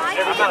off.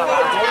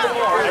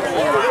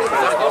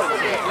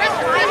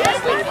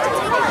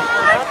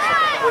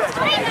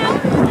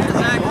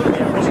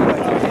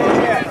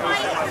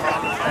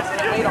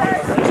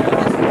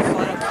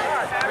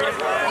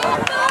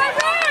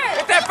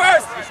 Hit that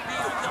first.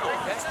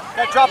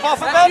 That drop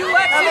off a bit.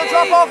 And then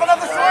drop off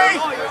another three.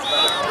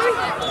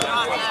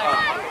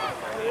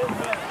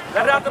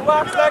 Let it out the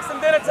box, Lex,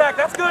 and then attack.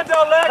 That's good,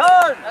 though, Lex.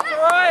 Turn. That's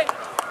all right.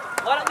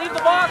 Let it leave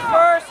the box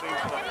first.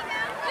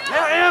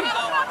 Now, Em.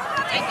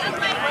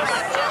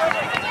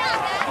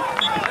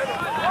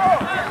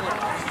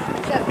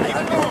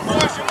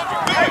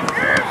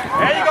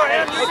 There you go,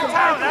 Em. Use your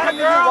time. That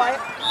girl.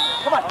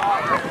 Come on.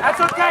 That's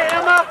okay,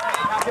 Emma.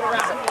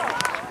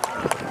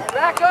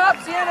 Back up,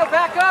 Sienna.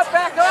 Back up.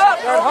 Back up.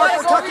 Don't let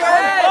it go over your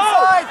head.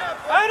 Inside.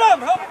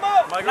 Adam, help him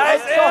up.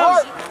 Nice, So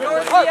hard. Em. Go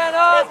to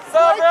Sienna.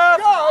 Blake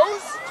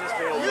goes.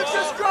 You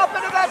just drop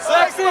into that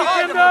space Sexy,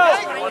 behind him.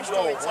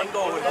 Kendall. Okay?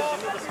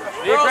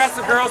 Be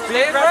aggressive, girls.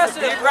 Be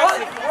aggressive. Be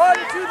aggressive. Run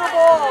to the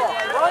ball.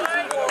 Run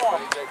to the ball.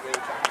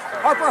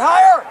 Harper,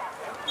 higher.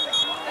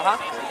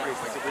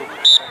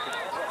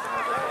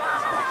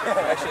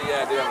 Actually,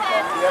 yeah, I do have a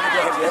call.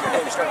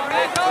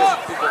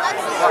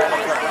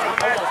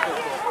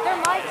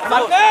 Come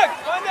on, next.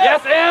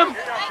 Yes, Em.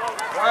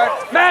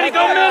 Maddie,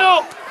 go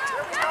middle.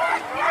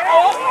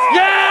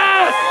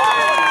 Yes!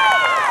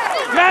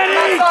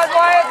 Maddie,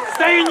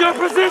 stay in your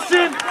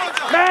position.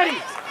 Maddie,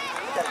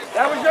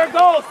 that was your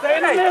goal. Stay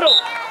in the middle.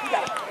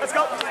 Let's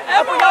go.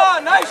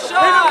 Everyone, nice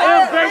shot.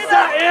 Em, great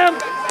shot, Em.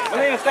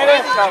 Melina, stay there.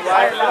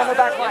 Right on the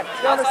back line.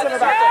 Stay on the center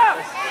back.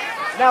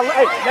 Now,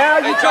 hey, now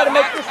you try to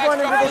make this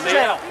run into this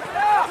channel.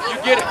 You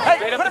get it. Hey,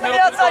 Straight up put him in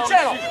middle the outside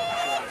channel.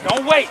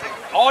 Don't wait.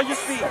 All your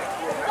speed.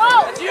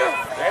 That's you.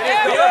 There it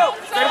is. Go.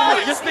 Straight up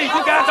middle. Your speed.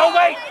 You guys, don't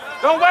wait.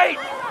 Don't wait.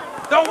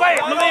 Don't wait.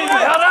 Melina, you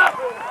held up.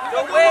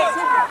 Don't wait.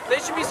 They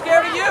should be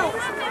scared of you.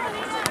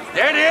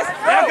 There it is.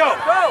 There you go.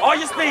 All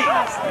your speed.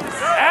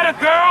 Atta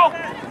girl.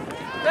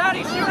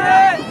 Maddie, shoot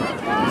it.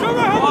 Shoot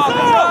it. Oh,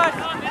 good shot.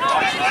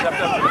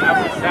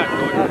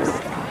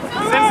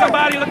 Send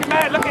somebody. Look at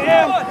Matt. Look at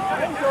him.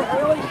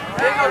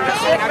 There you go.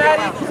 Just hit,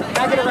 Maddie.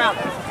 Now get around.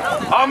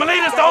 Oh,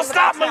 Melina, don't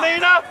stop,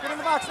 Melina. Get in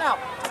the box now.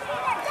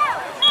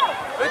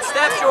 Good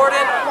step,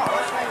 Jordan.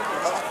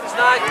 It's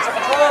not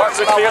control.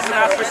 Good Pearson,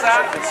 outside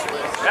side.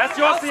 That's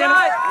your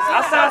Sienna.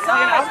 Outside,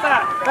 Sienna.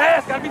 Outside.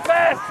 Fast. Gotta be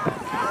fast.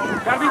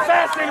 Gotta be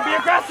fast, Sienna. Be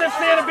aggressive,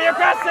 Sienna. Be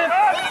aggressive.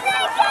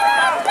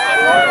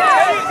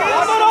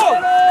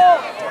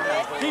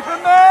 Keep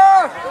him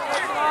there.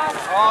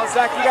 Oh,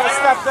 Zach, you got to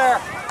step there.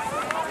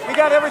 We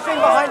got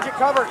everything behind you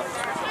covered.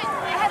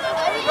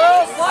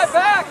 Girls, fly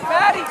back.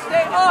 Maddie,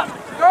 stay up.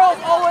 Girls,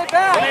 all the way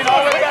back. Melina,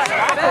 all the way back.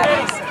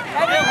 Maddie,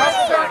 head in red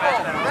circle.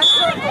 Red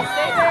circle,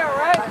 stay there, all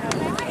right?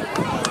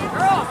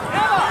 Girls,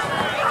 Emma.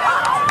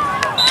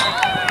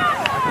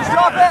 Just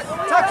drop it.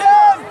 Tuck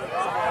in.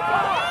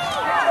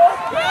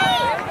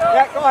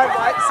 Yeah, go ahead,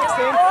 Wyatt.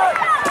 16.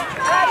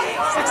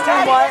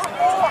 16, Wyatt.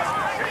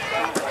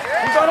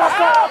 You go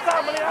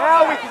outside, Melina.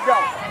 Now we can go.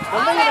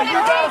 Melina, you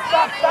gotta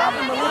stop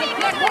stopping, Melina.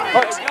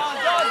 Hooks.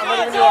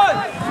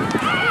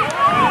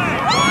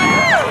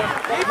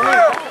 Keep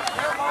her.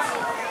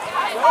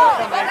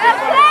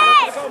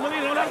 Go,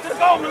 Melina. Don't let it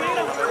go,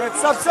 Melina. Good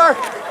sub, sir.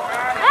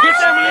 Get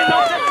there, Melina.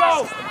 Don't let it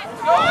go.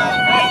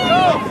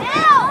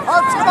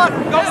 Harps, come on.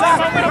 Go, Zach.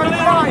 Turn the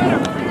line.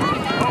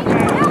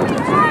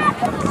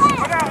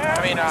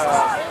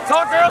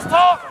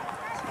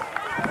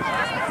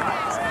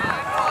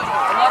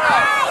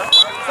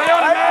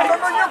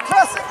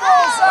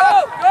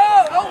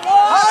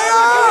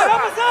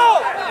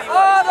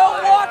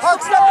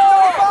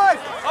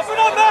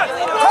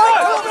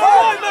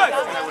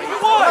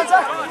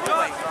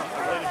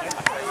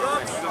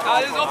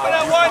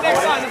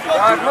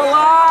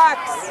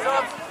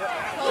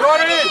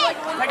 it in.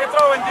 Take a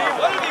throw in, D.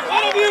 One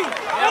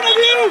of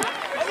you.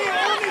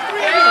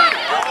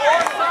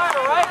 Side,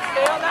 all right?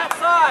 Stay on that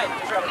side.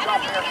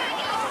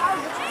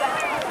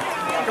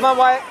 Come on,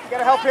 Wyatt. You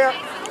gotta help here.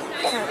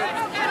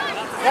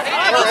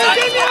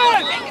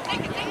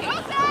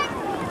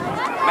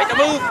 Make a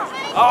move.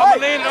 Oh,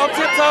 Melina, don't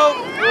tiptoe.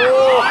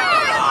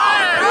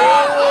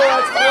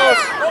 That's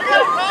close.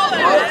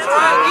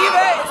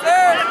 Eva, it's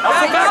there.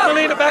 Back up,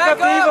 Melina. Back up,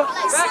 Eva.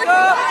 Back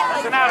up.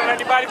 Listen out,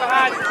 anybody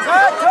behind you.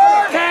 Turn.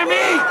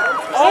 Cammy.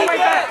 Oh, my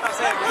back.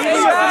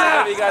 Stay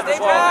back. Stay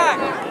back.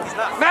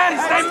 Maddie,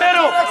 stay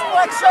middle. Next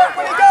black shirt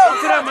when he goes.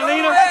 Sit up,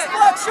 Melina. Next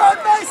black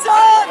shirt,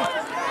 Mason.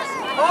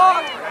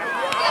 Ball.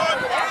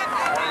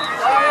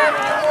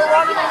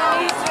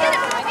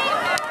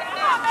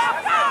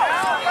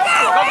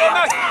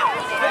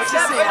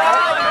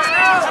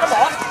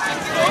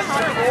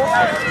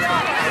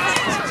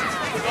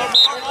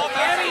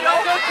 Cammy,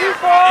 don't go too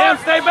far. M,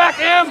 stay back,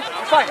 M.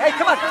 Fine. Hey,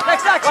 come on.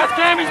 Next action. Watch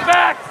Cammy's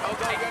back.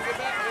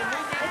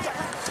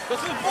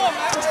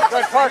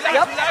 Good, Park.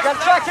 Yep. Got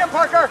to track him,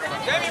 Parker.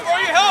 Cammy,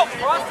 where you help?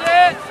 Cross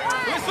it.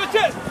 Switch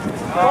it.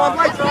 Go on,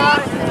 Mike.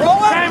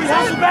 Roll it. Cammy,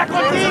 hold it back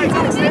on D.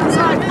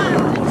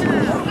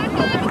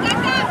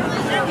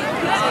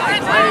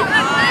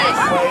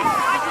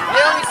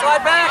 Naomi,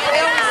 slide back.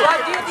 Naomi,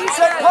 slide to your Sit,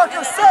 defense.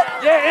 Parker, sit.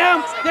 Yeah,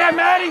 M. Yeah,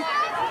 Maddie.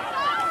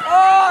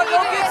 Oh,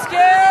 don't get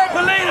scared.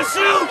 Melina,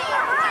 shoot.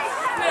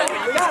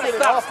 You gotta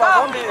stop.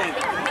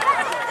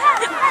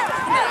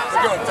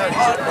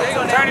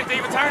 Turn it,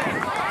 Diva, turn it.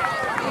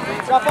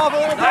 Drop off a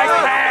little bit. Nice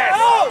pass.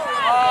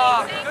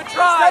 Good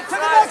try. Step to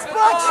the next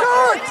black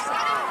shirt.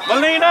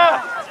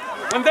 Melina,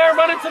 when they're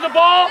running to the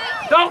ball,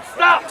 don't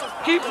stop.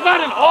 Keep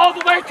running all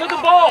the way to the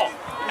ball.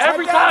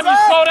 Every time you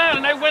slow down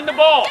and they win the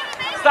ball,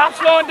 stop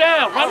slowing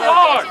down. Run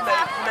hard.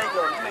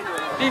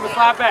 Diva,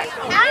 slide back.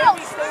 Melina,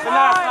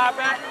 slide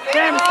back.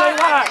 Cammy, stay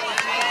wide.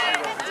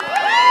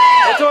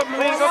 Go to it,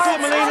 Melina. Go to it,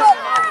 Melina.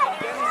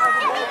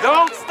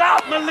 Don't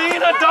stop,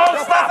 Melina. Don't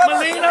stop,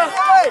 Melina.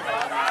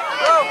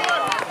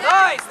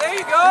 Nice. There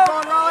you go.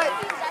 Come on, Raleigh.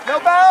 No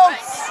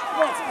bounce.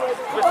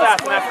 Switch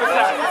sides, man. Switch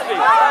sides. Switch feet.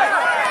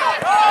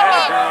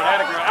 That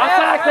a girl.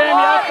 Outside,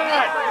 Cammy.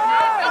 Outside.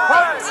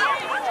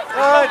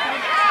 Good.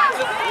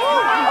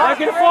 Now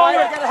get it forward.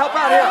 You gotta help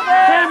out here.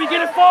 Cammy,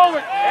 get it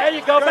forward. There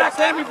you go. Back,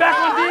 Cammy. Back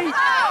on D.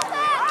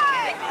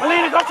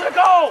 Melina, go to the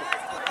goal.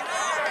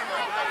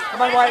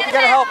 Come on, Wyatt. You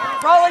gotta help.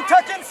 Raleigh,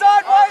 tuck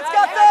inside. Wyatt's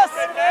got this.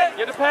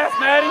 Get the pass,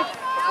 Maddie.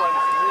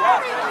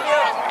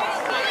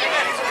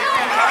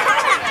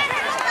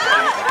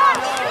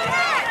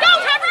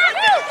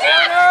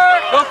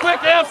 Go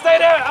quick, Em. Stay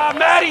there.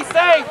 Maddie,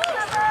 stay.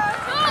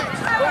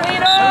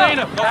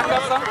 Melina, back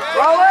up some.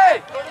 Raleigh.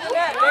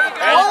 There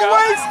you go.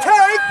 Always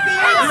take the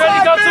inside. You ready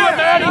to go to it,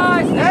 Maddie?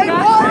 Hey,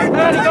 Wyatt.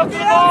 Maddie, go to Take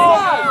the ball.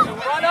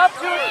 Run up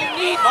to it. You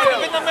need Up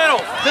to. in the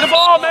middle. To the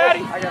ball,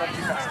 Maddie.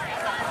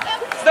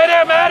 Stay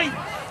there, Maddie.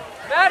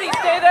 Maddie,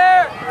 stay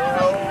there.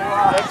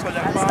 That's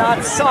not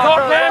Go,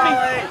 soccer, Cammy.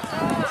 Raleigh.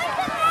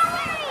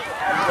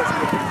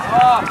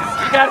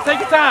 You got to take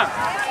your time.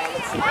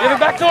 Give it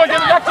back to her.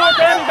 Give it back to her,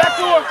 Cammy. Back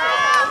to her.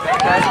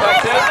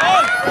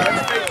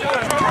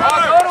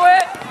 Go to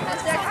it.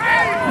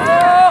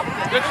 Oh.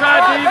 Good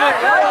try, Diva.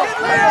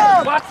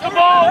 Watch the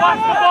ball. Watch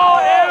the ball,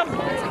 Em.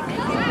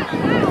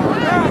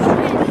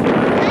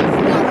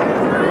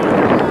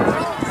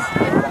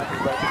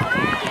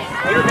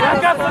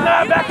 Back up to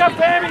that. Back up,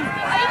 Cammy.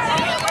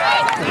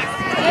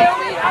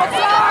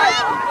 Outside.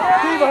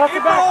 Diva, help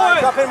your back.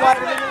 Drop in, Wyatt.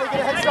 Immediately get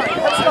a head start.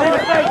 Head start. Diva,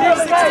 stay. Diva,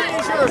 stay. 16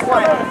 is yours,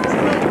 Wyatt.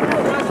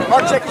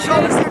 Mark, check your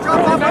shoulders here. Drop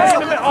off. Stay in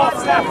the middle. Oh,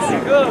 snap.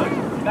 Good.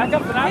 Back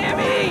up to that.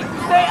 Cammy,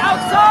 stay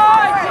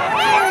outside.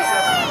 Cammy.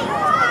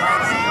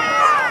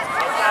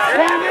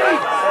 Cammy.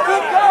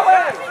 Keep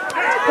going.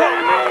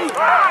 Cammy.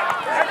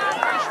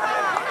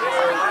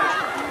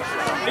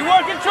 You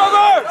want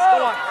controllers?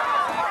 Hold on.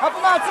 Help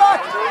him out,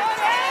 Zach.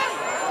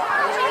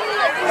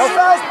 No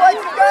fouls, Blake.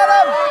 You got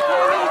him.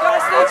 You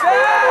gotta stay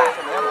back.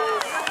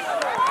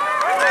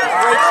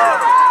 Great shot.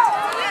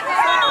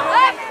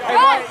 Hey,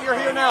 Wyatt, you're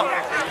here now.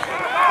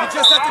 You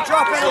just have to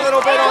drop in a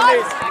little bit on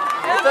these.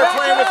 If they're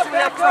playing with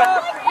three up front.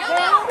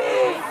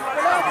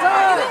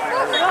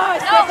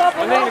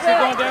 Melina, keep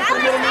going down to the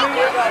middle,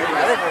 Melina.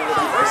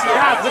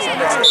 Guys, listen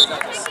to this.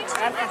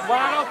 It's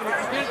wide open. If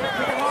you get it,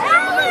 pick it hard.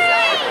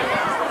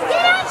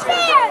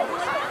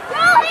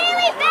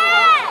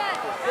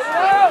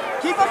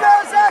 Keep him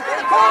there, Zach, in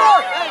the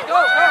corner. Go.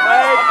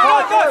 Hey,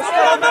 Parker,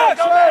 still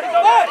back. Ready,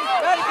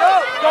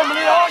 go. Go,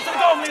 Melina. Always to the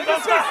goal, Melina.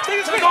 Don't stop. To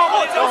the goal,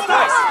 Melina. Don't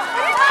stop.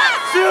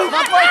 Shoot.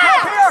 Come on, Blake,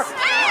 help here.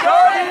 Go,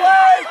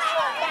 Blake.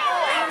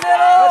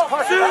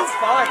 Parker, Shoot. that's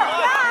fine.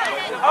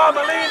 Oh,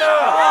 Melina.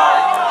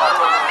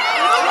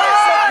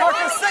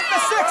 Parker, sink the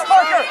six,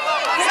 Parker.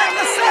 Sink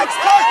the six,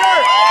 Parker.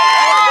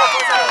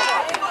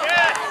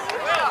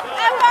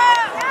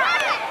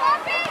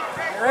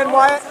 You're in,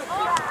 Wyatt.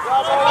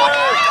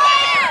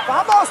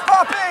 Vamos,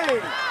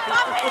 papi.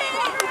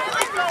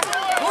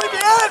 Muy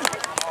bien.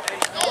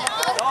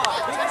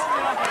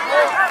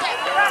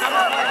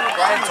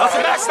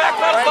 Hustle back,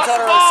 pedal, bust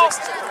the ball.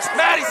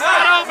 Maddie,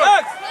 slide over.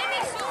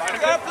 You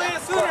gotta play it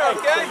sooner,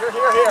 okay?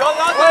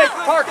 Wait,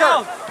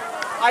 Parker.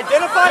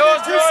 Identify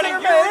the two center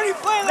men.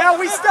 Now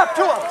we step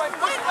to him.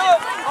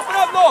 Up and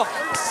up, Noah.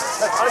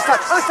 Let's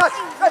touch. Good.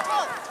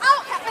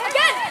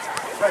 Again.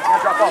 Good. Now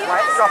drop off,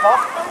 right? Drop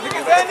off. Look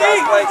at that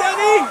knee. Look at that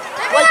knee.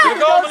 Blake, To the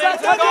goal, Melina. To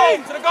the goal.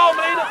 To the goal,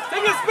 Melina.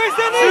 Take your space,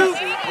 that knee.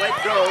 Blake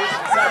goes. Get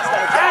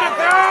it,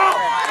 girl.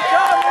 Good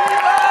job,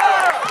 Melina.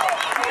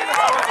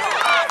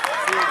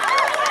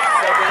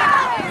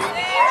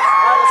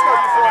 All right, let's go,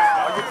 you four.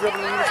 I'll get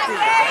dribbling in the speed,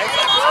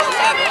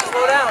 okay?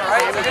 Slow down, all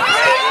right?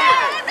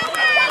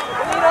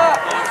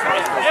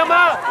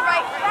 Emma.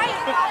 Right.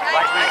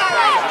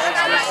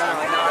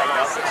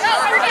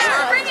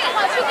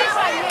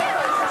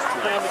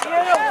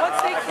 Yeah,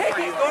 once they kick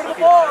it, go to the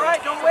ball, all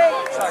right? Don't wait.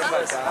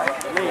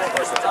 Sorry.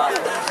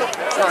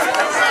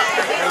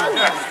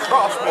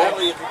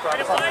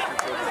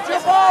 It's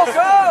your ball,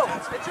 go.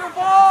 It's your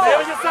ball.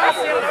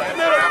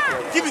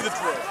 Give me the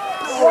drill.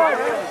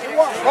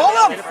 Roll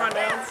him. Turn.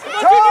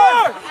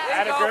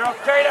 Add it, girl.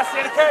 Carry that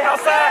center, carry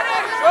outside.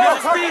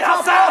 Use the speed,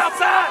 outside.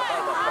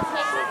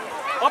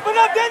 Up and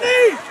up, that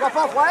knee. Drop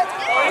off, what?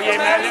 Oh, yeah,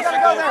 Maddie. You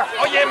gotta go there.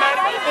 Oh, yeah,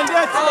 Maddie. And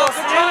then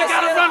Sienna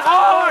gotta run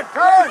hard.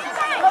 turn.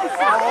 Keep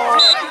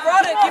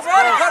running. Cut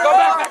Go her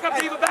back, off. back up,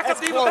 Diva, back up,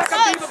 Diva, close. back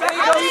up, Diva, back There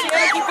you up. go,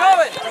 Sienna. Keep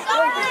going.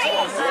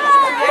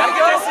 Gotta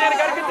get that, Sienna,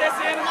 gotta get that,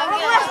 Sienna.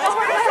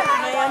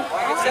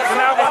 So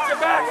now watch your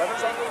back.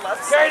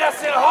 Carry that,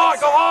 Sienna,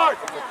 hard, go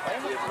hard.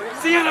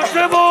 Sienna,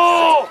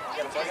 dribble.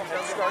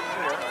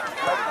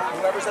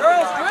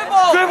 Girls,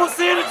 dribble. Dribble,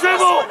 Sienna,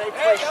 dribble.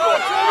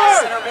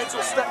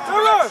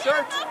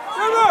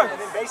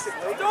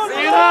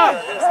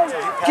 Sienna,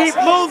 keep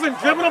moving,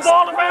 dribble the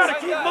ball around and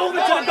keep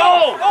moving to the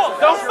goal.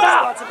 Don't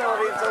stop.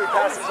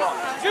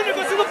 Junior,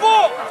 go to the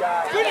ball.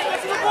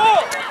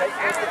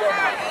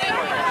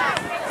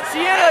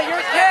 Sienna,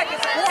 your kick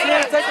is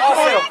Sienna, take the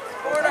corner.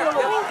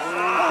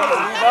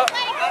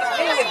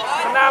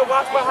 So now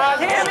watch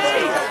behind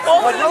Tammy.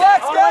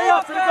 Relax, All the way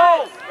up to the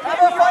goal. Have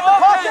her find the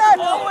pocket.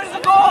 all the way to the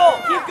goal.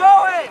 Keep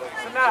going.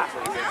 So now,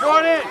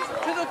 Jordan,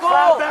 To the slide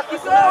goal. back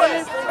Keep with the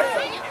going. So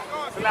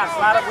now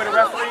slide up where the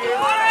referee is.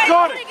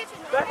 Jordan,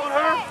 back on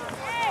her.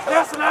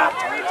 Yes, now.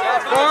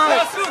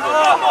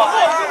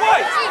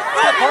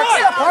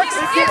 Parks.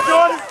 Big kick,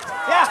 Jordan.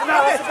 Yeah, So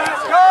now, that's the back.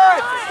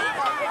 good.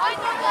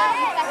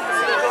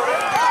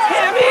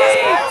 Tammy,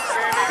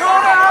 go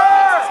to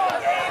her.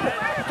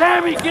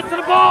 Tammy, get to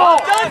the ball.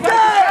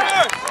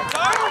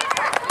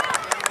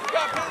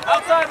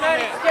 Outside,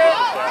 Maddie. Skip.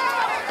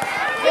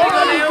 There you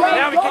go, Naomi.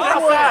 Now we kick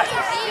outside.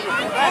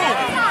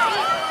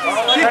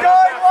 Keep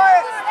going,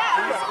 Wyatt.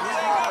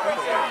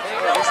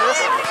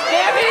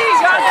 Tammy, you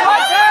got to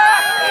fight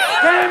back.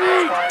 Tammy,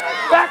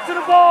 back to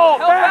the ball.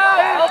 Help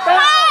out.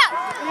 Back.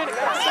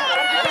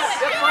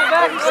 Step my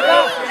back. Go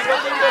down.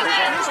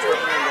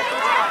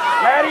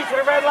 Maddie to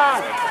the red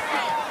line.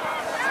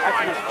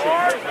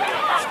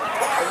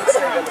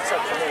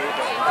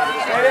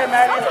 Stay there,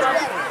 Maddie. Tammy,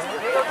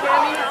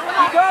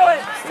 keep going.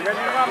 You ready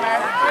to run,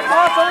 Maddie? Come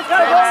on, someone's got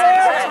to go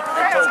there.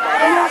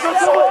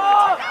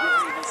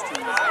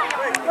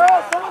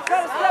 Girls, someone's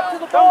got to step to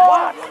the Don't ball.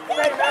 block.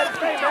 Stay, Maddie.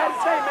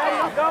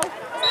 Go.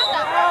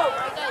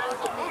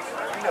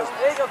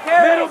 There you go,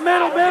 Carrie.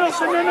 Middle.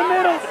 Sitting in the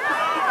middle. Go,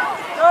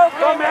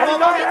 Maddie, go,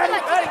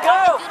 Maddie. Maddie,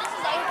 go.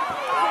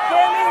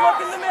 Tammy, look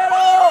in the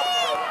middle.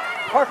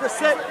 Parker,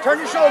 sit. Turn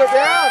your shoulder.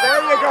 Yeah,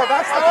 there you go.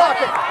 That's the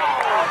pocket.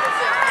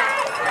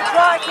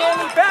 Try,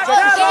 Tammy. Back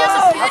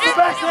pedal. Hustle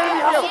back, Tammy.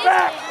 Hustle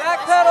back. Back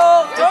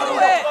pedal. Go to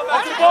it.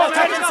 Back to the ball,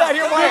 Touch Maddie. inside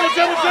here, Wyatt.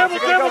 Dribble.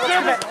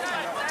 Good.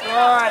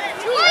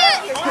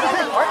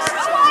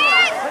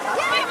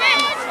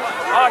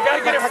 Oh, I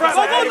gotta get in front.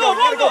 No. Stay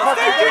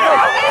here.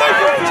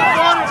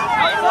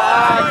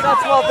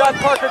 That's well done,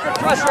 Parker. Good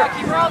pressure.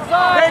 Keep her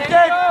outside. Dave.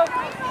 There you go.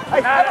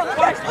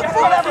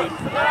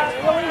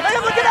 Hey,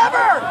 look at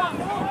Ever.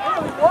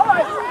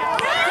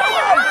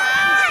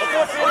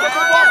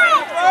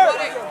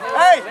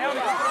 Hey,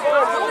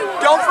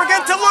 don't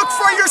forget to look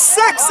for your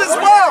 6 as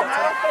well.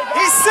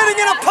 He's sitting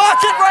in a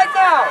pocket right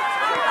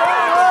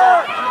now.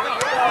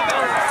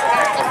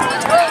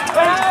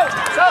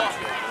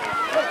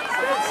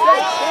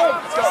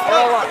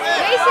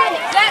 Jason,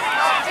 left.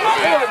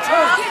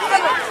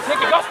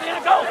 Take it, go,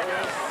 Sienna, go.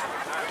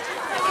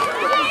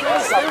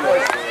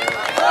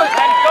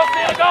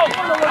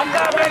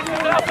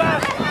 Outside.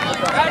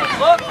 Maddie,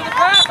 look for the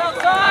pass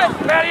outside.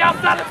 Maddie,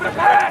 outside, look for the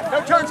pass.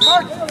 No turns,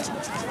 Mark. Go,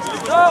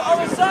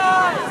 other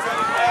side.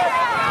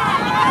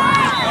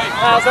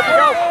 Miles, up you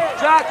go.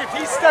 Jack, if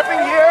he's stepping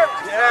here,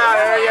 yeah,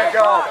 there you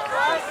go.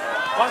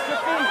 Watch your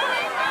feet.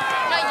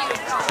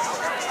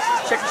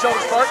 Check your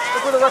shoulders, Mark.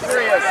 Look where the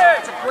referee is.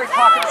 It's a great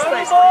pocket of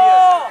space where he is.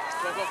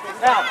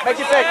 Now, make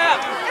it big. Yeah,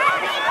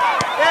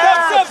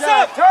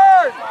 Jack,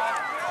 turn.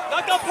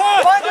 Let the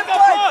pass. Find the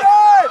play,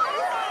 good.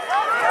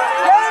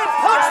 Get him,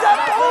 punch that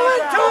ball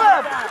into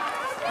him.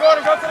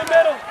 Jordan, go to the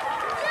middle.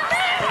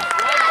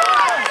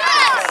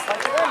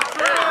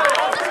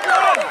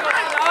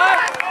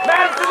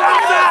 Madison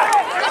outside.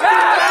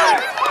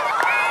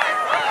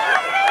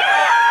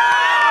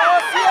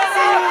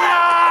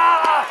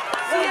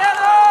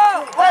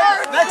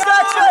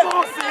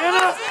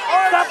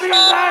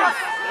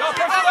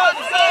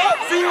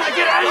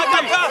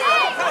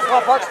 Come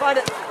on, Parks, find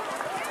it.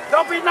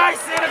 Don't be nice,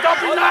 Santa. Don't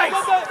be nice.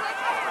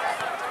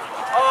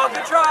 Oh,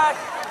 good try.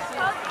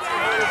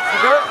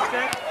 Good.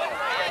 Okay.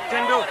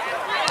 Can do.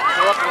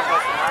 Go up a little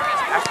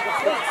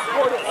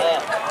bit.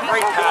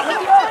 Great pass.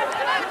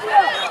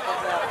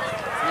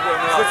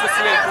 Switch to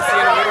Sienna. Put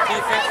Sienna a little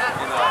defense.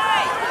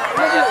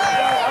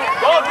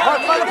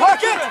 Parks, find the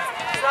pocket.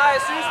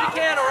 As soon as we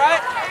can, all right?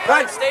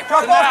 Right, Stay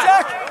drop off,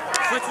 Jack.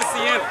 Switch to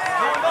Sienna.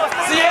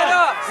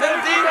 Sienna, send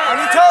him deep. On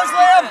your toes,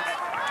 Liam.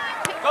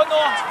 Go,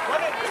 Noah.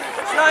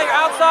 Now you're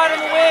outside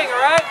on the wing,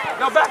 all right?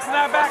 No, back,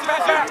 Snap, back.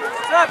 Snap,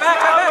 back.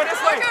 This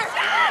way.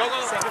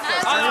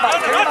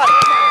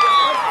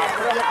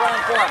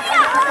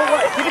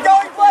 Keep it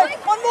going, Blake.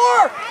 One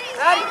more.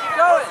 Maddie, keep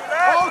going.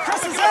 Oh,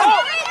 Chris is in.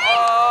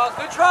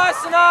 Good try,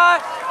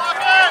 Sinai.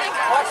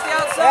 Watch the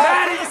outside.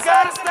 Maddie, you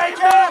gotta stay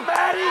down,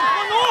 Maddie.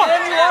 And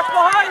you left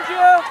behind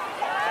you.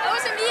 That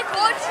wasn't me,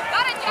 coach.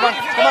 Got it, Come on,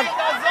 come on.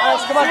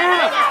 Niles, come on.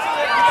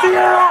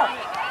 Sienna.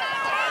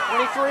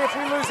 23 if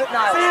we lose it,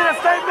 Niles. Sienna,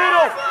 stay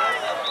middle.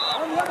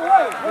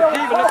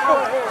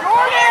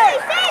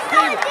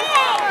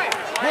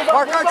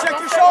 Parker, check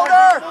your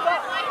shoulder.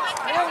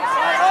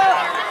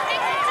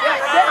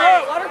 Get her.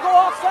 Let her go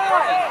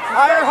offside.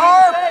 Higher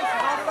harp.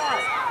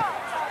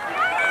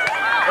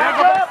 Back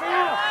up.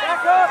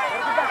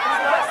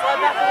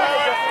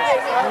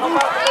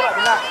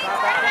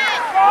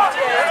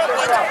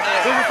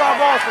 Here's your 5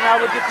 balls, so now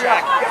we'll get you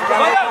out.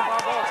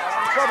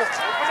 Trouble.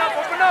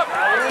 Open up.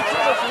 We're in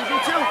trouble. We do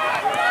too.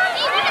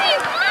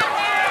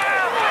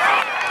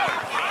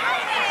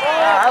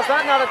 How's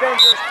that not a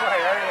dangerous play?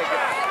 There you go.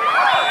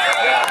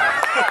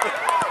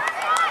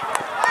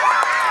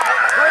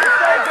 Way to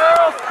stay,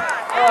 girls.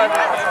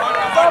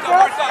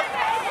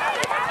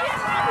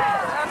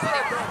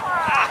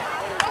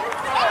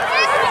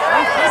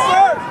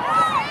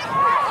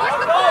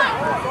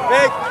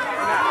 Big.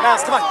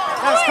 Niles, come on.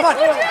 Niles, come on.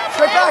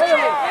 Straight back.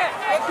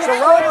 So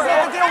Rowan is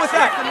able to deal with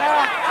that.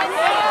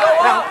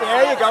 Now,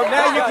 there you go.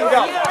 Now you can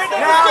go.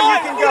 Now you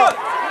can go.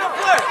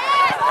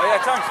 Oh,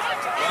 yeah, tongues.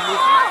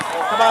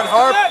 Come on,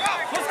 Harp.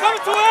 Who's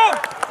coming to him?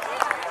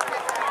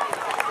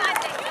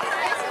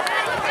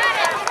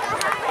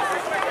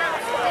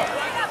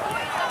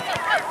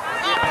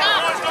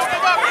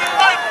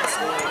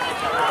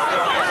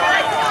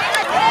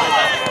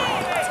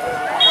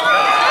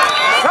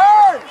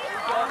 Turn!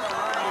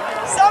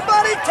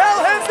 Somebody tell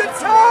him to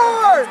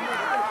turn!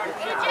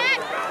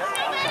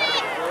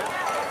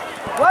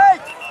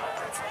 Blake!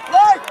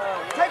 Blake!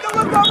 Take a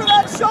look over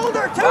that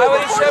shoulder, too, Why would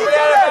he before shove you it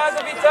out do of it! bounds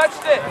if he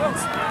touched it?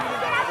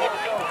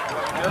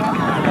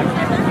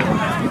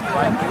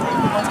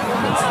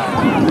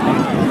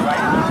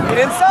 Get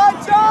inside,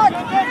 Jack!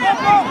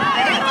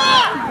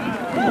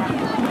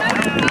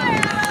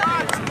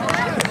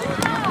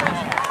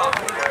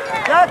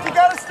 Jack, you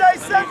gotta stay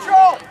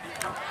central!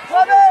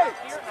 Clevy!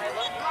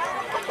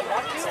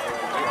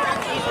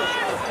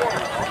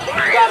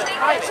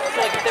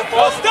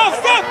 Stop!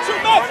 Too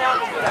much!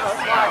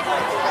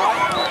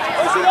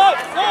 Push it up!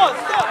 Stop!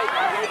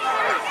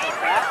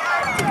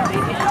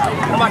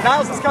 Come on,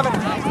 Niles is coming!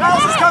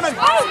 Niles is coming!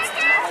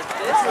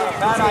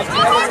 Bad idea.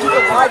 Let's keep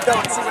it wide though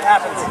and see what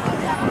happens.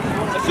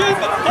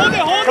 Hold it!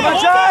 Come on,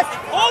 Jack!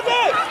 Hold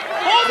it!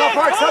 Come on,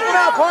 Parks, help him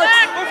out, Parks!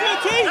 Go for the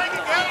team!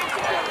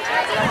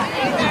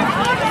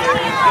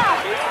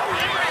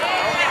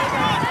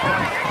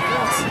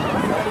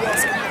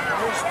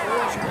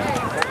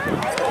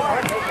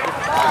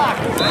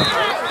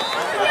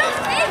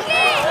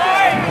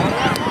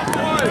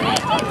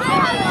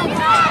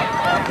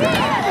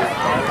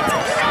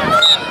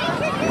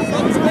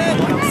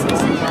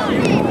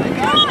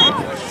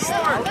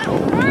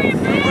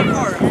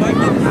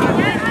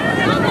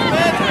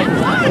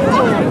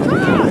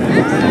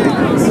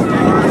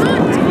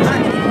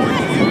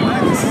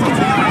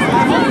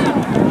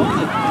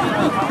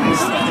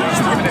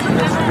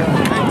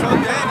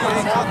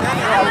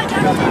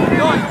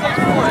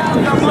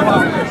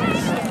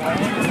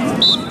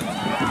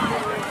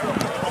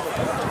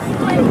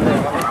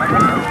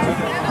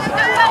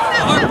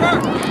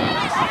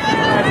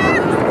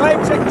 Right,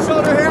 check the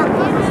shoulder here.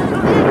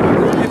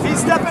 If he's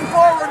stepping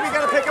forward, we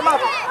gotta pick him up.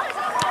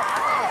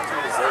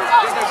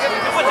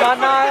 Come on,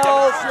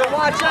 Niles, you're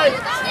watching.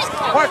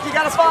 Park, you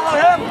gotta follow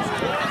him.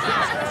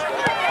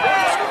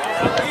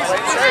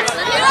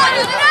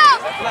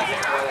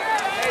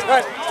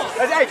 Right,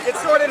 hey,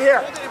 it's sorted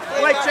here.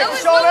 Blake, check the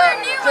shoulder,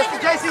 just in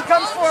case he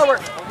comes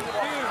forward.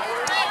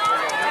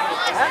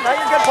 And now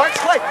you're good, Parks.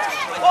 Play.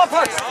 Come on,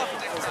 Parks.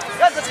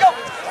 Good, let's go.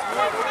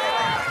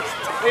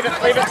 Leave it.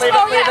 You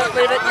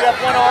have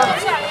one arm.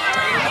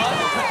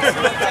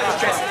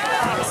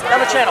 Down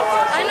the channel.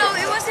 I know,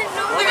 it wasn't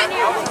nowhere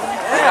near.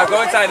 Yeah,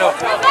 go inside, no.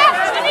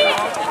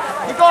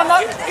 Keep going,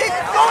 Mike. Keep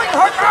going,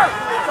 Harper.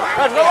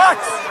 Good, relax.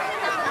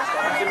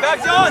 Get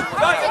back, John!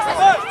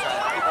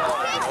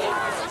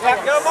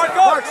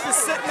 Marks,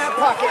 just sit in that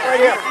pocket right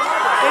here.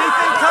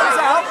 Anything comes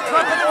out,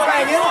 trumpet and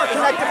bang in or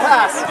connect the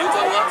pass.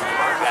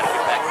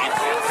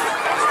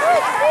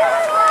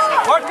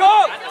 Mark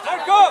up!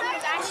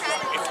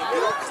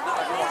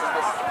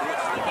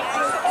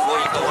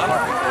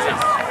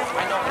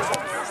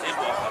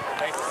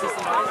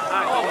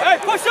 Hey,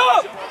 push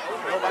up!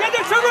 Get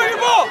the trigger on your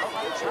ball!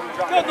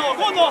 Go,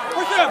 Noah,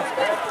 push him!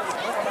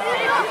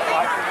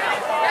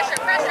 Pressure.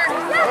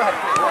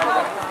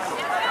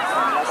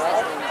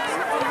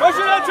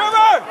 Pressure that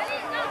trigger!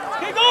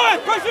 Keep going,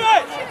 pressure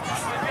it!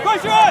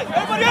 Pressure it!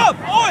 Everybody up!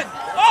 On!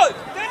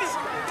 Dennis!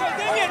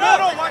 Damien, up!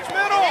 Middle, watch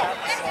middle!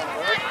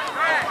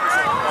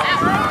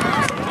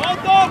 Well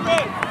done,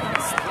 man!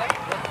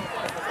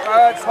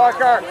 Good,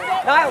 Parker.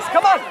 Niles,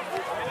 come on.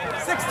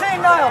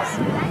 16, Niles.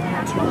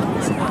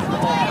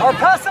 Or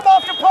pass him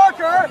off to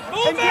Parker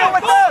and deal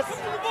with this.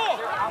 Go!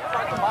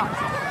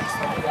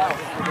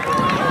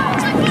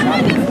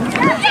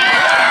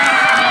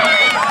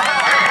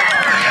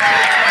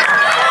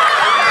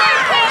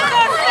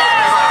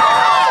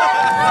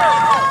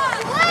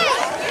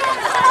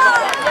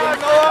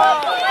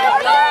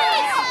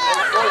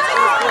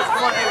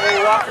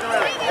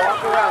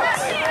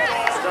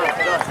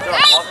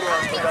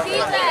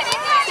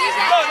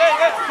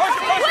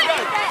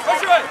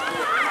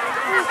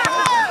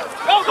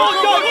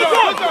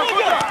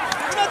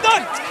 We're not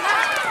done!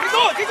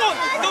 Keep going!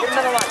 Get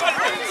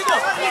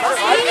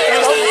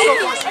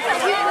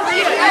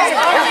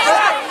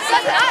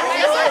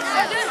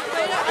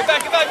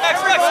back! Max!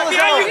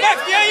 Behind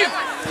you!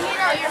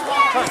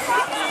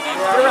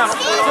 Get around!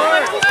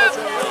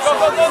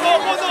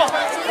 Go!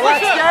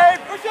 Push it!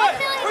 Push it!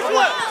 Push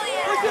it!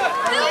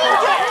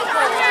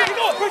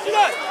 Go! Push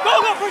it! Go!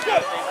 Push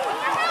it!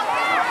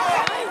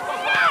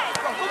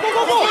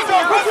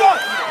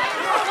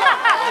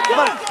 Come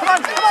on,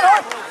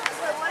 Harp!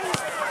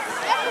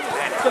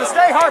 It's gonna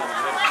stay, Harp.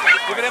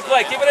 Keep it in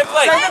play.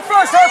 Save it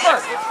first, Harper.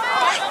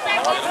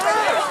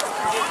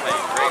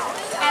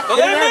 Don't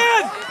let him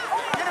in!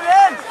 Get it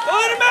in! Don't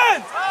let him in!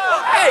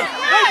 Hey!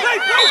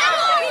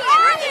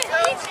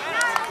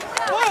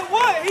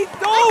 What? He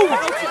dove!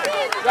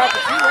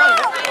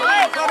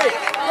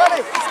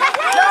 Ready.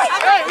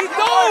 Hey, he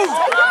dove!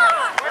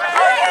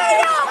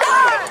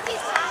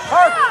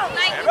 Harp!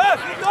 Ref,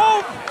 he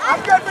dove! I'm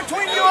good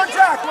between you and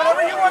Jack,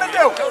 whatever you want to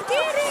do.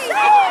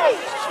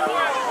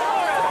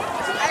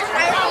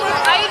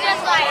 Are you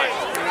just like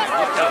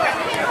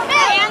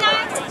Anna?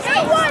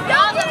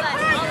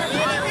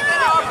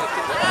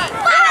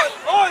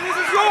 Oh, this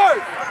is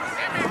yours!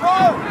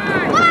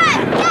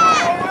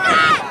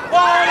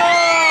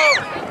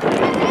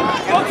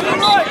 Go to the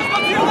right! Go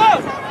to your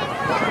left!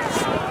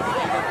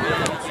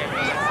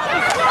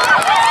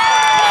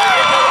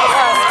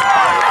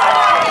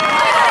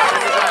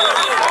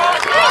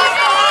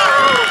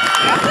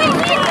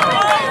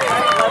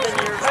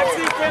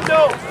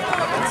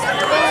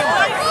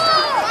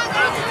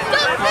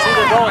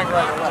 Going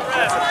right or left.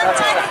 That's a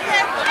fact.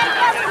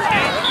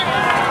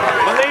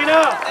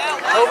 Melina,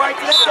 go right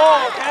to that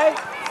ball, okay?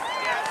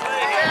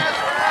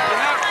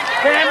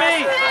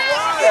 Tammy,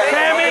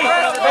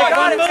 make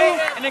one move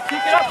and then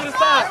kick it up to the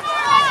side.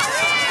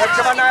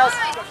 Come on, Niles.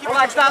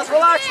 Relax, Niles.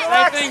 Relax.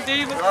 Same thing,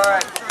 Diva. All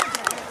right.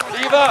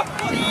 Diva,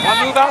 one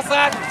move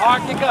outside,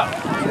 hard kick up.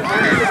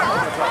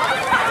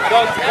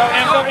 Go,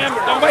 Em.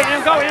 Don't wait,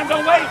 Em,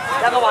 don't wait.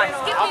 Down the line.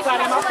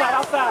 Outside.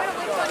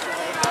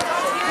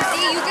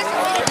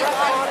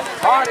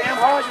 Hard, Em,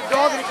 hard. You're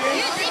dogging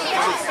again.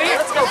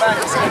 Let's go back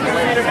and see.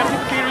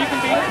 Peter, you can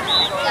beat it.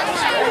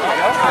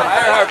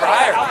 Higher, Harper,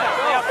 higher.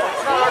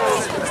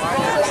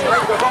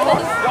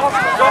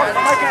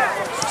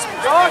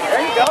 Jog, there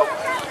you go.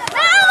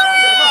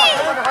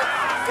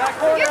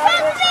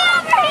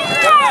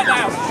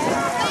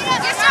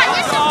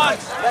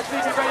 That's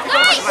ready to go.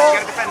 You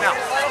gotta defend now.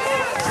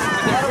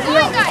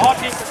 All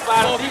defense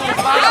flat.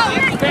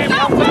 Damn,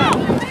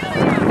 outside.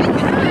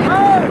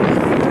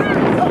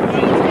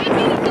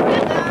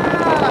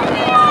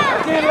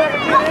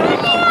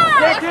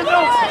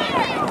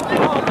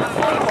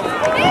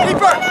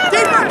 Deeper,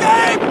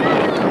 Gabe!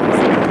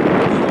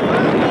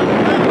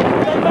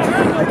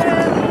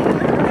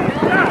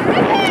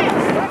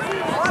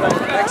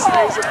 Next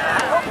stage.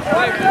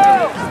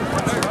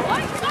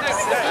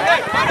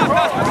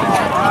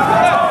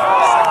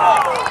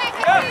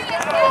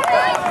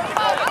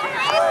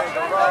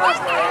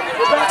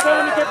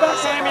 Get back,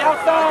 Sammy,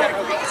 outside.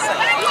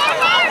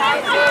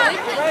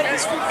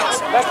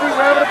 Let's be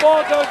wherever the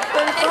ball goes, just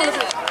stay in front of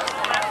it.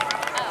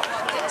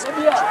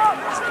 India.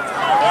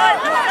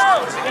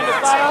 Get the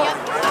fly out.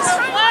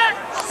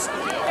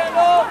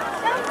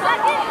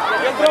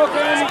 Get throw,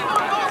 Sammy.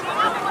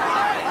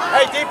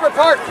 Hey, deeper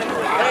park.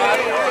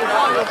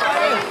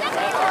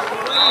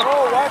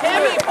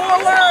 Sammy,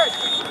 forward.